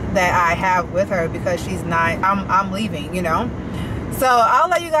appointment that I have with her because she's not, I'm leaving, you know. So I'll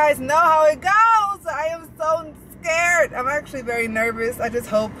let you guys know how it goes. I am so scared. I'm actually very nervous. I just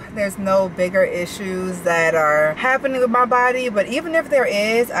hope there's no bigger issues that are happening with my body, but even if there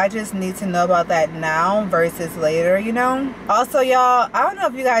is, I just need to know about that now versus later, you know. Also, y'all, I don't know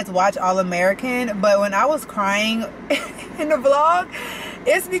if you guys watch All American, but when I was crying in the vlog,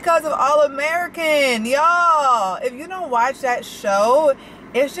 it's because of All American, y'all. If you don't watch that show,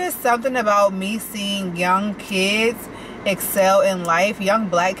 it's just something about me seeing young kids excel in life, young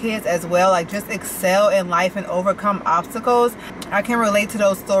black kids as well, like just excel in life and overcome obstacles. I can relate to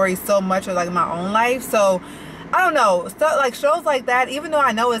those stories so much of like my own life. So I don't know, stuff like shows like that, even though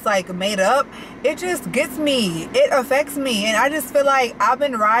I know it's like made up, it just gets me, it affects me. And I just feel like I've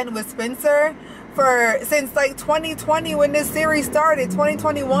been riding with Spencer since like 2020 when this series started,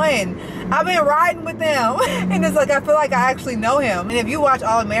 2021. I've been riding with them and it's like I feel like I actually know him. And if you watch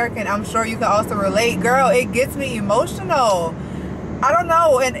All American, I'm sure you can also relate. Girl, it gets me emotional. I don't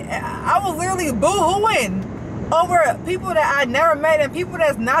know, and I was literally boo-hooing over people that I never met and people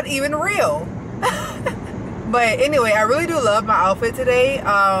that's not even real. But anyway, I really do love my outfit today.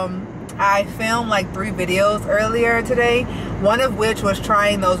 I filmed like 3 videos earlier today, one of which was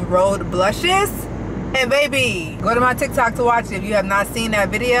trying those Rhode blushes. And baby, go to my TikTok to watch it if you have not seen that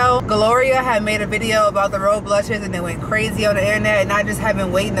video. Gloria had made a video about the Rhode blushes and they went crazy on the internet, and I just have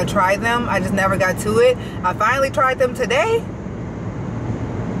been waiting to try them. I just never got to it. I finally tried them today.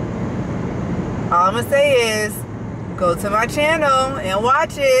 All I'm gonna say is go to my channel and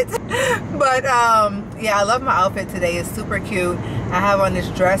watch it. But yeah, I love my outfit today. It's super cute. I have on this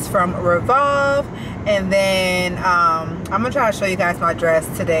dress from Revolve, and then I'm gonna try to show you guys my dress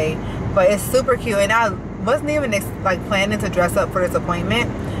today, but it's super cute. And I wasn't even like planning to dress up for this appointment,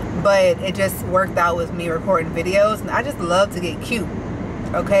 but it just worked out with me recording videos, and I just love to get cute.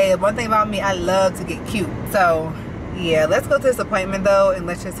 Okay, one thing about me, I love to get cute. So yeah, let's go to this appointment though, and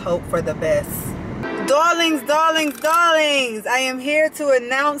let's just hope for the best. Darlings, darlings, darlings, I am here to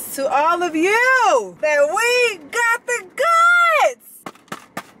announce to all of you that we got the goods.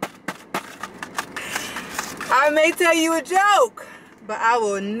 I may tell you a joke, but I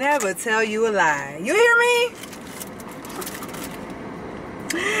will never tell you a lie. You hear me?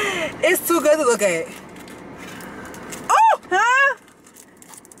 It's too good to look at. Oh, huh?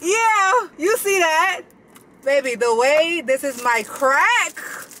 Yeah, you see that? Baby, the way this is my crack,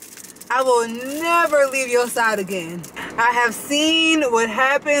 I will never leave your side again. I have seen what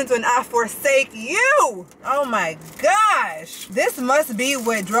happens when I forsake you. Oh my gosh. This must be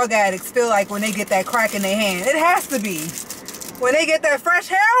what drug addicts feel like when they get that crack in their hand. It has to be. When they get that fresh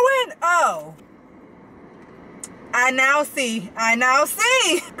heroin, oh. I now see.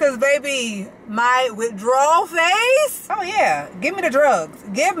 Cause baby, my withdrawal phase. Oh yeah, give me the drugs.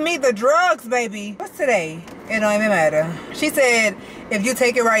 Give me the drugs, baby. What's today? It don't even matter. She said, if you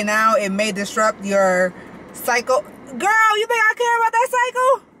take it right now, it may disrupt your cycle. Girl, you think I care about that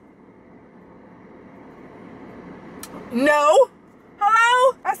cycle? No.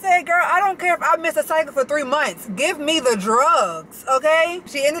 Hello? I said, girl, I don't care care if I miss a cycle for 3 months. Give me the drugs, okay?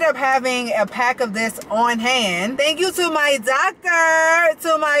 She ended up having a pack of this on hand. Thank you to my doctor.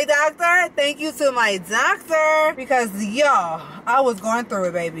 Thank you to my doctor. Because, y'all, I was going through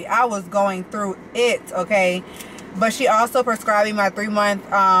it, baby. I was going through it, okay? But she also prescribed me my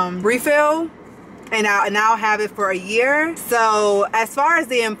 3-month refill. And I'll have it for a year. So as far as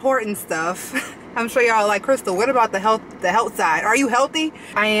the important stuff, I'm sure y'all like, Crystal, what about the health side? Are you healthy?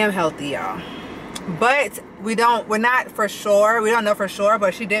 I am healthy, y'all. But we're not for sure. We don't know for sure,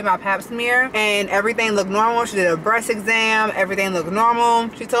 but she did my pap smear and everything looked normal. She did a breast exam, everything looked normal.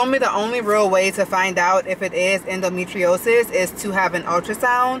 She told me the only real way to find out if it is endometriosis is to have an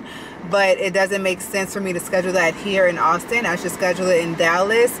ultrasound, but it doesn't make sense for me to schedule that here in Austin. I should schedule it in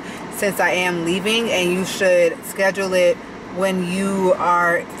Dallas since I am leaving, and you should schedule it when you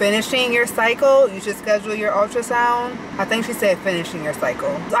are finishing your cycle. You should schedule your ultrasound. I think she said finishing your cycle.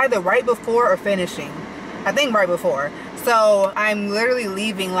 It's either right before or finishing. I think right before. So I'm literally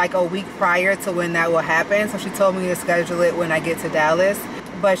leaving like a week prior to when that will happen. So she told me to schedule it when I get to Dallas.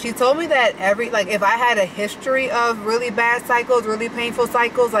 But she told me that if I had a history of really bad cycles, really painful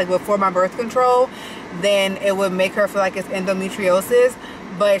cycles, like before my birth control, then it would make her feel like it's endometriosis.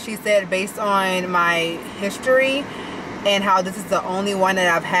 But she said based on my history and how this is the only one that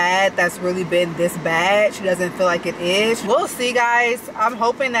I've had that's really been this bad, she doesn't feel like it is. We'll see, guys. I'm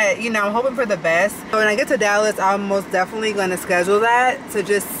hoping that, I'm hoping for the best. So when I get to Dallas, I'm most definitely going to schedule that to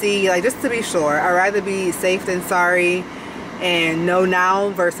just see, just to be sure. I'd rather be safe than sorry and know now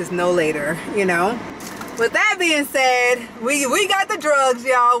versus know later, With that being said, we got the drugs,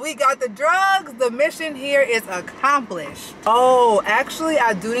 y'all. We got the drugs. The mission here is accomplished. Oh, actually,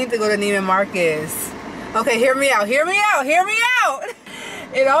 I do need to go to Neiman Marcus. Okay, hear me out.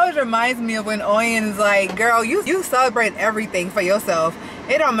 It always reminds me of when Oyen's like, girl, you celebrate everything for yourself.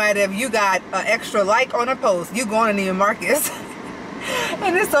 It don't matter if you got an extra like on a post. You going to Neiman Marcus.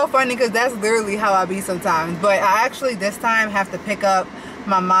 And it's so funny because that's literally how I be sometimes. But I actually this time have to pick up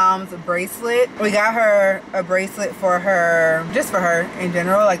my mom's bracelet. We got her a bracelet for her, just for her in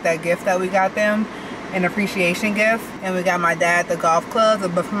general, like that gift that we got them, an appreciation gift. And we got my dad the golf clubs.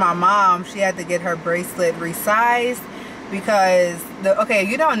 But for my mom, she had to get her bracelet resized because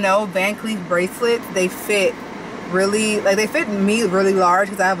you don't know, Van Cleef bracelets, they fit really, they fit me really large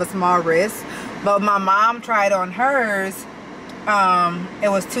because I have a small wrist. But my mom tried on hers, it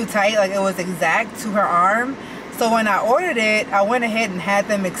was too tight, it was exact to her arm. So when I ordered it, I went ahead and had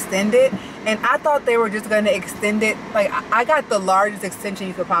them extend it, and I thought they were just going to extend it. I got the largest extension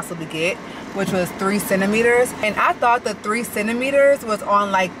you could possibly get, which was 3 centimeters, and I thought the 3 centimeters was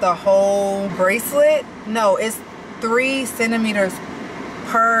on the whole bracelet. No, it's 3 centimeters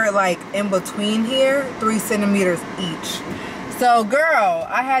per in between here, 3 centimeters each. So girl,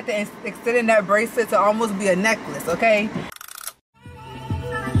 I had to extend that bracelet to almost be a necklace, okay?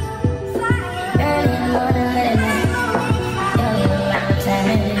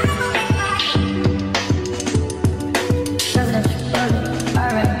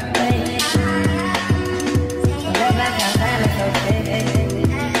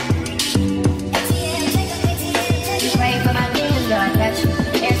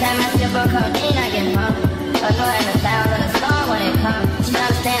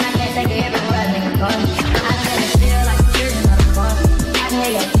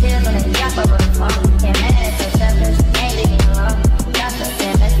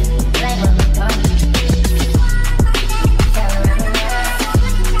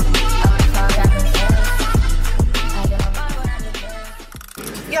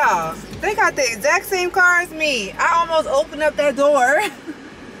 Y'all, they got the exact same car as me. I almost opened up that door.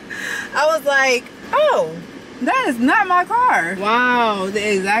 I was like, oh, that is not my car. Wow,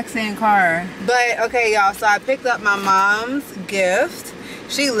 the exact same car. But okay, y'all, so I picked up my mom's gift.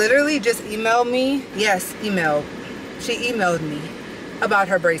 She literally just emailed me. Yes, emailed. She emailed me about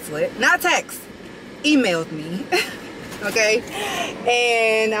her bracelet. Not text, emailed me. Okay,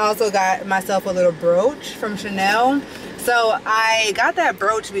 and I also got myself a little brooch from Chanel. So I got that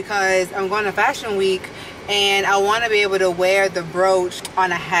brooch because I'm going to Fashion Week and I want to be able to wear the brooch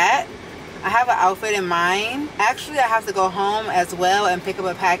on a hat. I have an outfit in mind. Actually, I have to go home as well and pick up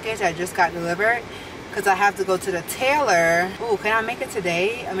a package I just got delivered because I have to go to the tailor. Ooh, can I make it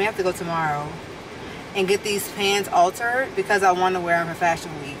today? I may have to go tomorrow and get these pants altered because I want to wear them for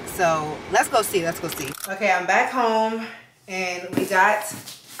Fashion Week. So let's go see. Okay, I'm back home and we got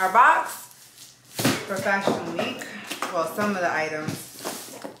our box for Fashion Week. Well, some of the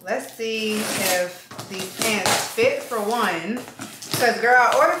items. Let's see if these pants fit for one. Because girl,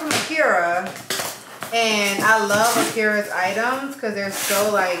 I ordered from Akira And I love Akira's items because they're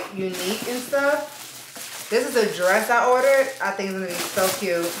so like unique and stuff. This is a dress I ordered. I think it's gonna be so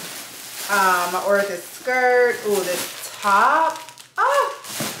cute. I ordered this skirt. Ooh, this top. Oh!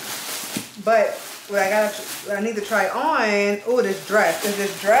 But what I need to try on, ooh, this dress. There's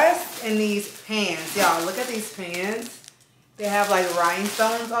this dress and these pants. Y'all, look at these pants. They have like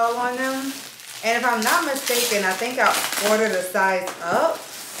rhinestones all on them. And if I'm not mistaken, I think I ordered a size up.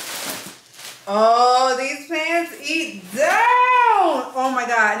 Oh, these pants eat down. Oh my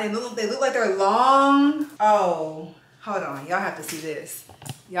God. And they look like they're long. Oh, hold on. Y'all have to see this.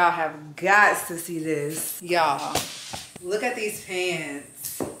 Y'all have got to see this. Y'all, look at these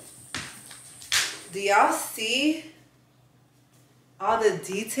pants. Do y'all see all the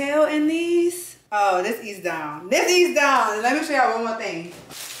detail in these? Oh, this eats down. This eats down. And let me show y'all one more thing.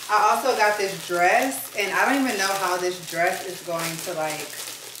 I also got this dress, and I don't even know how this dress is going to like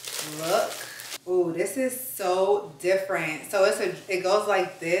look. Ooh, this is so different. So it goes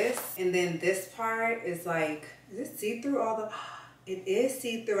like this, and then this part is like, is it see-through all the, it is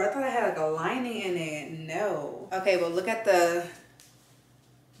see-through. I thought I had like a lining in it. No. Okay, but look at the,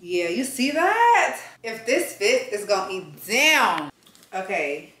 yeah, you see that? If this fits, it's gonna eat down.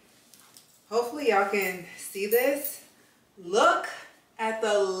 Okay, hopefully y'all can see this. Look at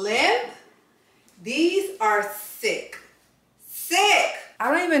the length. These are sick. Sick.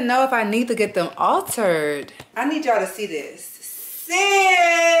 I don't even know if I need to get them altered. I need y'all to see this.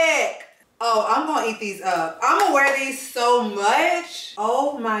 Sick. Oh, I'm gonna eat these up. I'm gonna wear these so much.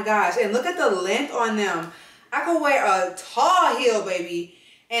 Oh my gosh. And look at the length on them. I could wear a tall heel, baby.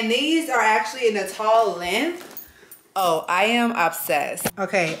 And these are actually in a tall length. Oh, I am obsessed.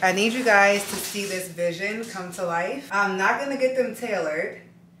 Okay, I need you guys to see this vision come to life. I'm not gonna get them tailored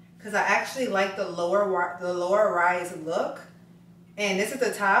because I actually like the lower rise look. And this is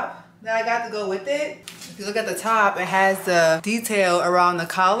the top that I got to go with it. If you look at the top, it has the detail around the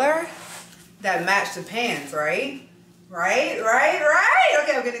collar that match the pants, right? Right?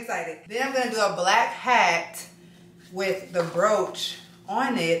 Okay, I'm getting excited. Then I'm gonna do a black hat with the brooch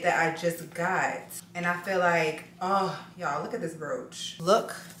on it that I just got. And I feel like, oh, y'all, look at this brooch.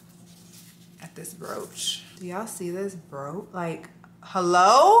 Look at this brooch. Do y'all see this brooch? Like,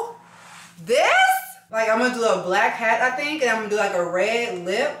 hello? This? Like, I'm gonna do a black hat, I think, and I'm gonna do like a red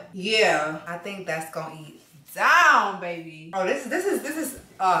lip. Yeah, I think that's gonna eat down, baby. Oh, this is,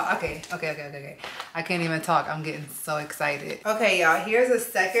 okay. I can't even talk. I'm getting so excited. Okay, y'all, here's a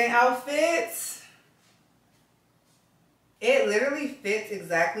second outfit. It literally fits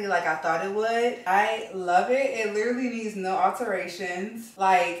exactly like I thought it would. I love it. It literally needs no alterations.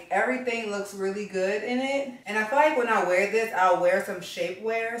 Like, everything looks really good in it. And I feel like when I wear this, I'll wear some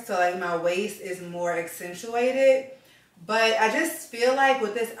shapewear. So like my waist is more accentuated. But I just feel like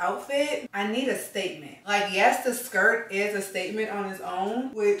with this outfit, I need a statement. Like, yes, the skirt is a statement on its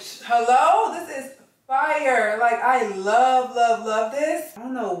own, which, hello, this is fire. Like, I love this. I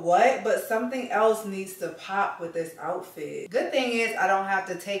don't know what, but something else needs to pop with this outfit. Good thing is I don't have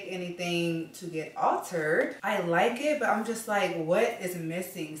to take anything to get altered. I like it, but I'm just like, what is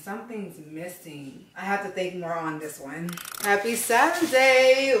missing? Something's missing. I have to think more on this one. Happy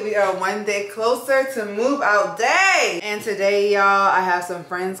Saturday. We are one day closer to move out day. And today, y'all, I have some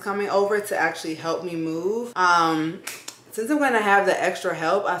friends coming over to actually help me move. Since I'm gonna have the extra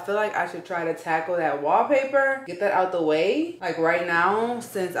help, I feel like I should try to tackle that wallpaper, get that out the way, like right now,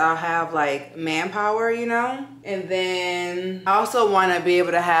 since I'll have like manpower, you know? And then I also wanna be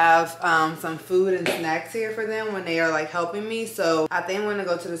able to have some food and snacks here for them when they are like helping me. So I think I'm gonna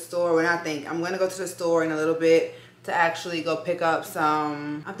go to the store, I'm gonna go to the store in a little bit to actually go pick up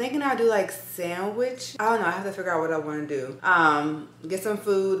some, I'm thinking I'll do like sandwich. I don't know, I have to figure out what I wanna do. Get some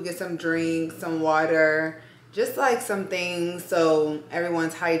food, get some drinks, some water, just like some things so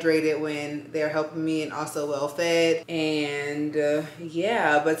everyone's hydrated when they're helping me and also well fed. And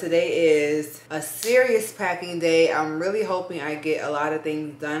yeah, but today is a serious packing day. I'm really hoping I get a lot of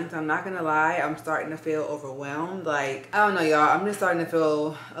things done. So I'm not gonna lie, I'm starting to feel overwhelmed. Like, I don't know, y'all, I'm just starting to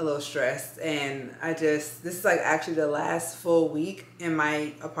feel a little stressed. And this is like actually the last full week in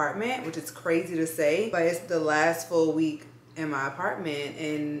my apartment, which is crazy to say, but it's the last full week in my apartment.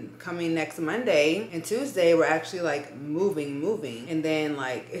 And coming next Monday and Tuesday, we're actually like moving, and then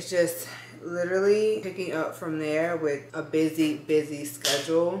like it's just literally picking up from there with a busy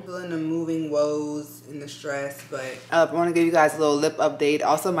schedule. Feeling the moving woes and the stress. But I want to give you guys a little lip update.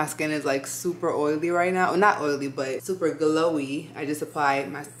 Also, my skin is like super oily right now. Well, not oily, but super glowy. I just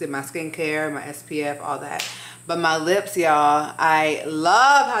applied my skincare, my SPF, all that. But my lips, y'all, I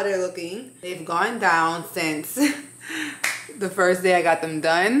love how they're looking. They've gone down since the first day I got them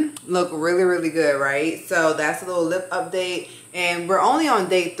done. Look really, really good, right? So that's a little lip update. And we're only on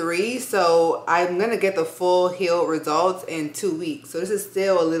day 3, so I'm gonna get the full healed results in 2 weeks. So this is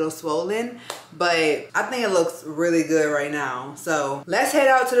still a little swollen, but I think it looks really good right now. So let's head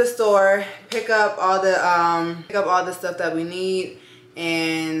out to the store, pick up all the stuff that we need,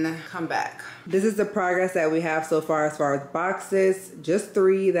 and come back. This is the progress that we have so far as boxes. Just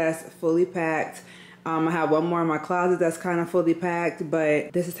 3 that's fully packed. I have one more in my closet that's kind of fully packed,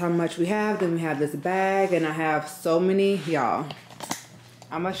 but this is how much we have. Then we have this bag, and I have so many, y'all.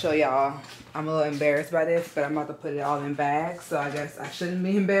 I'm gonna show y'all. I'm a little embarrassed by this, but I'm about to put it all in bags, so I guess I shouldn't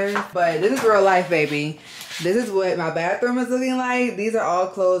be embarrassed. But this is real life, baby. This is what my bathroom is looking like. These are all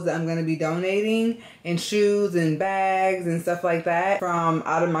clothes that I'm gonna be donating, and shoes and bags and stuff like that from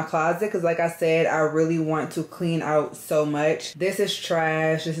out of my closet, because like I said, I really want to clean out so much. This is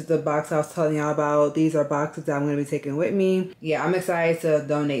trash. This is the box I was telling y'all about. These are boxes that I'm gonna be taking with me. Yeah, I'm excited to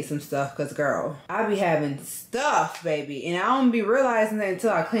donate some stuff, because girl, I be having stuff, baby, and I don't be realizing it until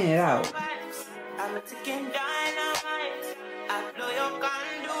I clean it out. I'm a ticking dynamite. I blow your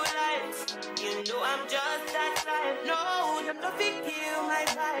candle lights. You know I'm just that type. No, them no fit kill my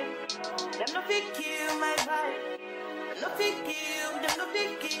vibe. Them no fit kill my vibe. Them no fit kill. Them no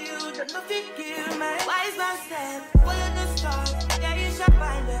fit kill. Them no fit kill my wise man said, follow the star. Yeah, you shall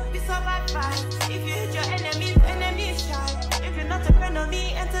find them. Be so bad fight. If you hit your enemies shine. If you're not a friend of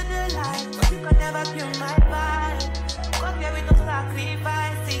me, enter the light. But you can never kill my vibe. Got here with no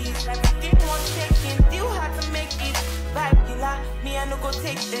sacrifices. Everything was taken. You had to make it. Vibe killer. Me, I no go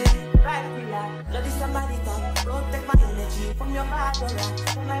take it. Vibe killer. Bloody somebody done. Don't take my energy from your bad aura.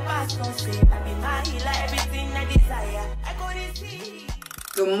 From my past, don't say. I be my healer. Everything I desire. I go to see.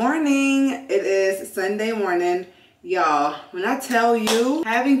 Good morning. It is Sunday morning. Y'all, when I tell you,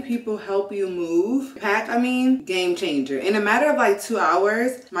 having people help you move, game changer. In a matter of like 2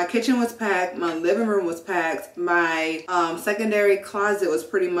 hours, my kitchen was packed, my living room was packed, my secondary closet was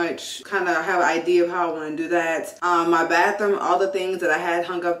pretty much kind of have an idea of how I want to do that. My bathroom, all the things that I had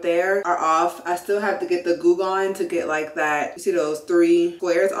hung up there are off. I still have to get the glue gun to get like that, you see those 3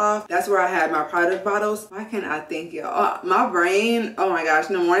 squares off? That's where I had my product bottles. Why can't I think, y'all? My brain, oh my gosh,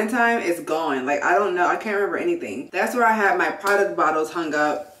 in the morning time, it's gone. Like, I don't know, I can't remember anything. That's where I had my product bottles hung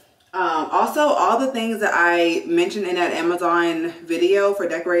up. Also, all the things that I mentioned in that Amazon video for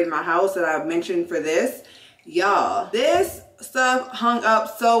decorating my house that I've mentioned for this, y'all, this stuff hung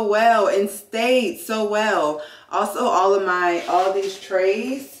up so well and stayed so well. Also, all these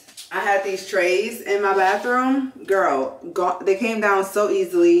trays. I had these trays in my bathroom. Girl, they came down so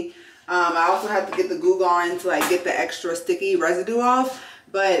easily. I also had to get the glue gun to like get the extra sticky residue off.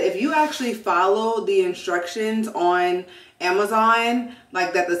 But if you actually follow the instructions on Amazon,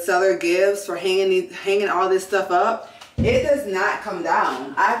 like that the seller gives for hanging all this stuff up, it does not come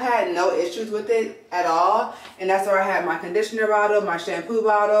down. I've had no issues with it at all. And that's where I have my conditioner bottle, my shampoo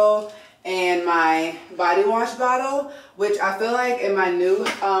bottle, and my body wash bottle, which I feel like in my new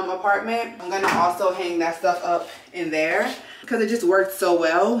apartment, I'm gonna also hang that stuff up in there because it just worked so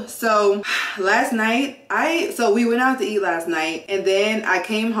well. So last night, we went out to eat last night, and then I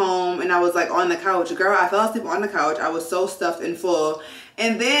came home and I was like on the couch. Girl, I fell asleep on the couch. I was so stuffed and full.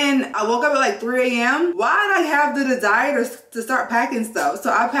 And then I woke up at like 3 a.m. Why did I have the desire to start packing stuff?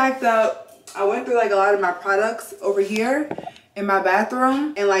 So I packed up, I went through like a lot of my products over here in my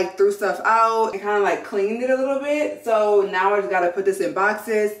bathroom and like threw stuff out and kind of like cleaned it a little bit. So now I just got to put this in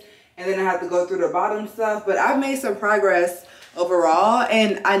boxes, and then I have to go through the bottom stuff. But I've made some progress overall,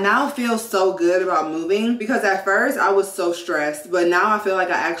 and I now feel so good about moving, because at first I was so stressed, but now I feel like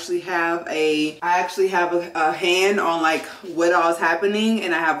I actually have a hand on like what all is happening,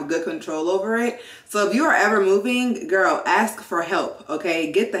 and I have a good control over it. So if you are ever moving, girl, ask for help,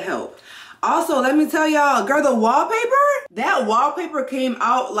 okay? Get the help. Also, let me tell y'all, girl, that wallpaper came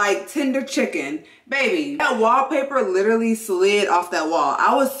out like tender chicken. Baby, that wallpaper literally slid off that wall.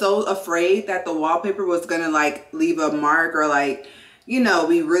 I was so afraid that the wallpaper was gonna like leave a mark or like, you know,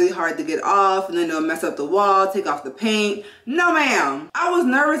 be really hard to get off, and then it'll mess up the wall, take off the paint. No, ma'am. I was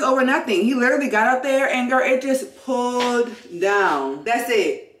nervous over nothing. He literally got up there and girl, it just pulled down. That's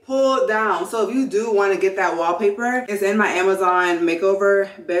it. Pull down. So if you do want to get that wallpaper, it's in my Amazon makeover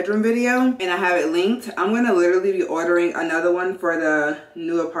bedroom video, and I have it linked. I'm gonna literally be ordering another one for the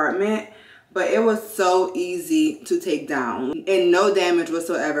new apartment, but it was so easy to take down and no damage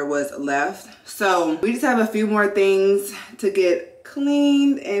whatsoever was left. So we just have a few more things to get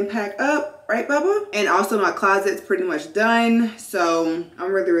cleaned and packed up, right, Bubba? And also my closet's pretty much done, so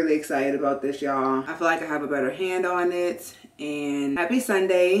I'm really excited about this, y'all. I feel like I have a better hand on it. And happy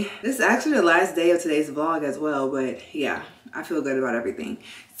Sunday. This is actually the last day of today's vlog as well, but yeah, I feel good about everything.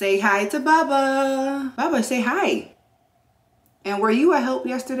 Say hi to Baba. Baba, say hi. And were you a help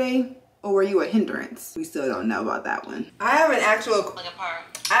yesterday or were you a hindrance? We still don't know about that one. I have an actual question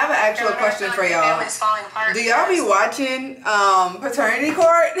for y'all. Do y'all be watching paternity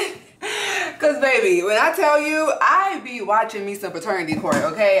court? Cause baby, when I tell you, I be watching me some paternity court,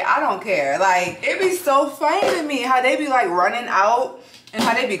 okay? I don't care. Like, it be so funny to me how they be like running out and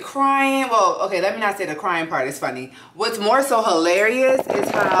how they be crying. Well, okay, let me not say the crying part is funny. What's more so hilarious is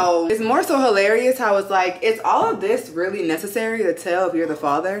how it's like, is all of this really necessary to tell if you're the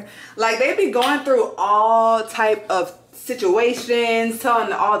father? Like, they be going through all type of situations,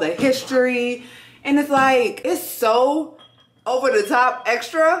 telling all the history, and it's like, it's so over the top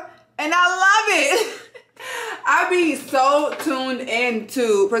extra, and I love it. I be so tuned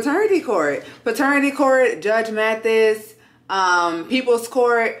into paternity court, Judge Mathis, People's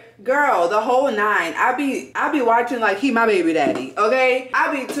Court, girl, the whole nine. I be watching like he my baby daddy, okay?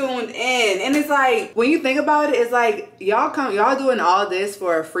 I be tuned in, and it's like, when you think about it, it's like y'all doing all this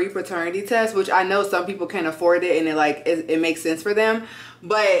for a free paternity test, which I know some people can't afford it, and it makes sense for them.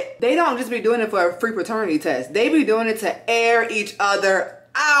 But they don't just be doing it for a free paternity test. They be doing it to air each other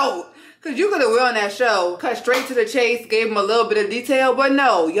out. Cause you could have went on that show, cut straight to the chase, gave them a little bit of detail, but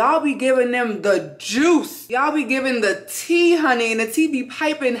no, y'all be giving them the juice. Y'all be giving the tea, honey, and the tea be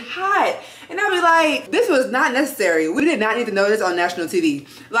piping hot. And I'll be like, this was not necessary. We did not need to know this on national TV.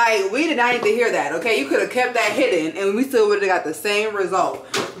 Like, we did not need to hear that, okay? You could have kept that hidden and we still would have got the same result.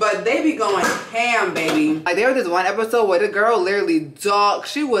 But they be going ham, baby. Like, there was this one episode where the girl literally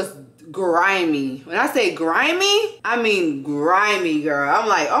she was grimy. When I say grimy, I mean grimy, girl. I'm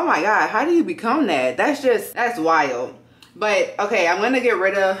like, oh my God, how do you become that? That's wild. But okay, I'm gonna get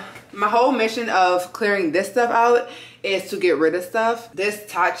rid of, my whole mission of clearing this stuff out is to get rid of stuff. This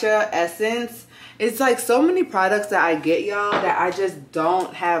Tatcha essence, it's like so many products that I get, y'all, that I just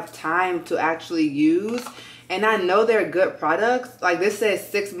don't have time to actually use. And I know they're good products. Like this says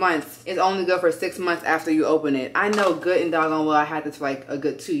 6 months. It's only good for 6 months after you open it. I know good and doggone well I had this for like a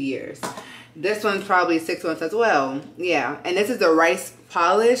good 2 years. This one's probably 6 months as well. Yeah, and this is the rice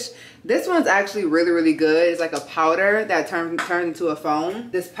polish. This one's actually really, really good. It's like a powder that turns into a foam.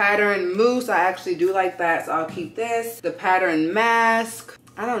 This pattern mousse, I actually do like that, so I'll keep this. The pattern mask,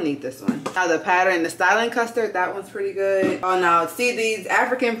 I don't need this one. Now the pattern, the styling custard, that one's pretty good. Oh, now see these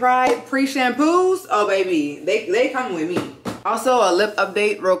African Pride pre-shampoos? Oh baby, they come with me. Also a lip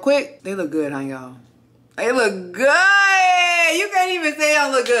update real quick. They look good, huh, y'all? They look good. You can't even say they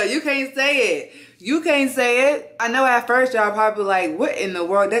don't look good. You can't say it. You can't say it. I know at first y'all probably like, what in the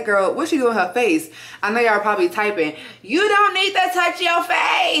world? That girl, what's she doing with her face? I know y'all probably typing, you don't need to touch your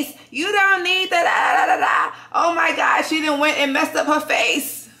face. You don't need that, da, da, da, da. Oh my God, she done went and messed up her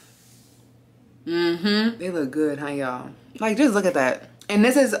face. They look good, huh, y'all? Like, just look at that. And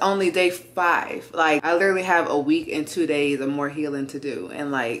this is only day 5. Like, I literally have a week and 2 days of more healing to do.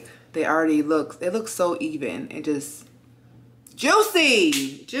 And like, they look so even and just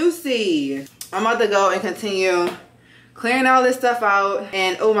juicy, juicy. I'm about to go and continue clearing all this stuff out.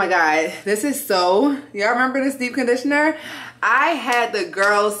 And oh my God, this is so, y'all remember this deep conditioner? I had the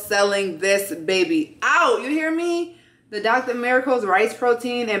girls selling this baby out. You hear me? The Dr. Miracle's Rice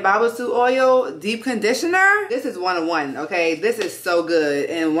Protein and Babasu Oil Deep Conditioner. This is 1-on-1, okay? This is so good.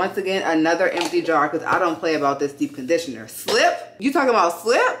 And once again, another empty jar because I don't play about this deep conditioner. Slip? You talking about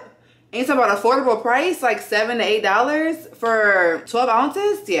slip? Ain't talking about affordable price, like $7 to $8 for 12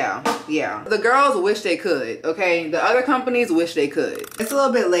 ounces? Yeah. The girls wish they could, okay? The other companies wish they could. It's a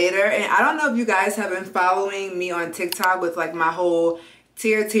little bit later, and I don't know if you guys have been following me on TikTok with like my whole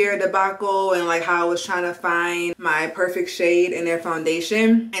tier debacle and like how I was trying to find my perfect shade in their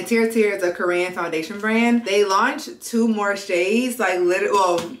foundation. And Tier is a Korean foundation brand. They launched 2 more shades, like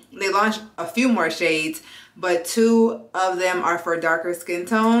they launched a few more shades, but 2 of them are for darker skin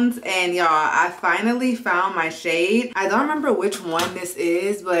tones. And y'all, I finally found my shade. I don't remember which one this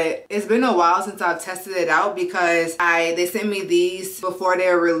is, but it's been a while since I've tested it out because they sent me these before they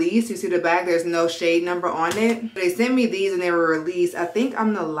were released. You see the back, there's no shade number on it. They sent me these and they were released. I think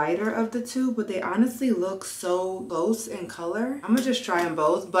I'm the lighter of the 2, but they honestly look so close in color. I'm gonna just try them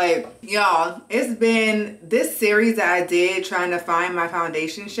both. But y'all, it's been this series that I did trying to find my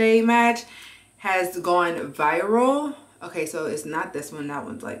foundation shade match has gone viral. Okay, so it's not this one. That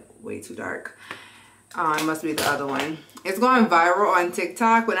one's like way too dark. It must be the other one. It's going viral on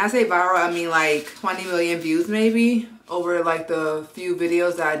TikTok. When I say viral, I mean like 20 million views maybe, over like the few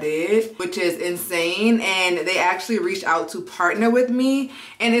videos that I did, which is insane. And they actually reached out to partner with me.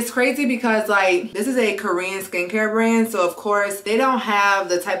 And it's crazy because like this is a Korean skincare brand, so of course they don't have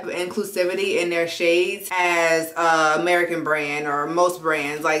the type of inclusivity in their shades as American brand or most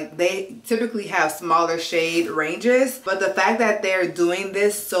brands. Like they typically have smaller shade ranges, but the fact that they're doing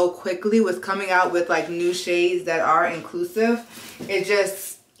this so quickly with coming out with like new shades that are inclusive, it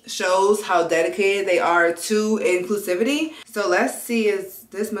just shows how dedicated they are to inclusivity. So let's see,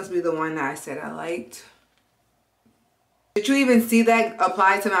 this must be the one that I said I liked. Did you even see that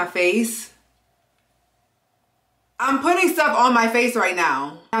applied to my face? I'm putting stuff on my face right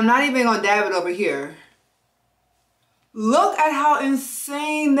now. I'm not even gonna dab it over here. Look at how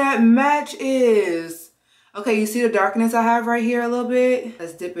insane that match is. Okay, you see the darkness I have right here a little bit?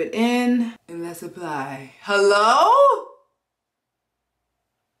 Let's dip it in and let's apply. Hello?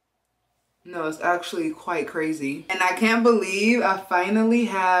 No, it's actually quite crazy. And I can't believe I finally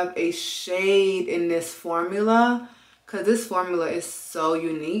have a shade in this formula, because this formula is so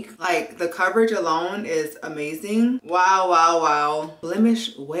unique. Like the coverage alone is amazing. Wow, wow, wow.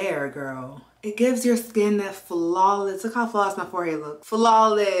 Blemish wear, girl. It gives your skin that flawless, look how flawless my forehead looks.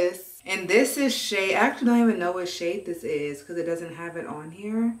 Flawless. And this is shade, I actually don't even know what shade this is because it doesn't have it on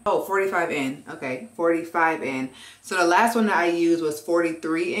here. Oh, 45N, okay, 45N. So the last one that I used was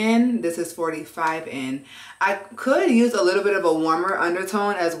 43N, this is 45N. I could use a little bit of a warmer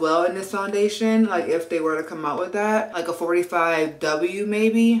undertone as well in this foundation, like if they were to come out with that, like a 45W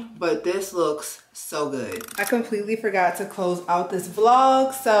maybe, but this looks so good. I completely forgot to close out this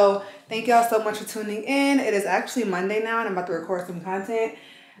vlog, so thank y'all so much for tuning in. It is actually Monday now and I'm about to record some content.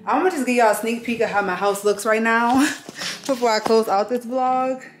 I'm gonna just give y'all a sneak peek of how my house looks right now before I close out this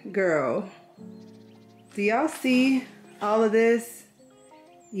vlog. Girl, do y'all see all of this?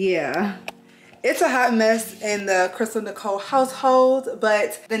 Yeah. It's a hot mess in the Crystal Nicole household,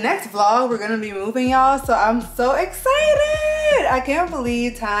 but the next vlog we're gonna be moving, y'all, so I'm so excited. I can't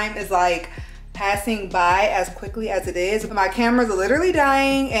believe time is like passing by as quickly as it is. My cameras are literally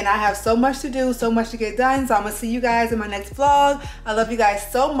dying and I have so much to do, so much to get done. So I'm gonna see you guys in my next vlog. I love you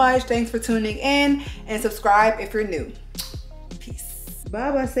guys so much. Thanks for tuning in and subscribe if you're new. Peace.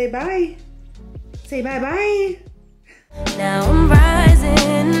 Baba, say bye. Say bye-bye. Now I'm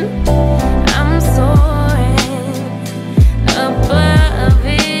rising.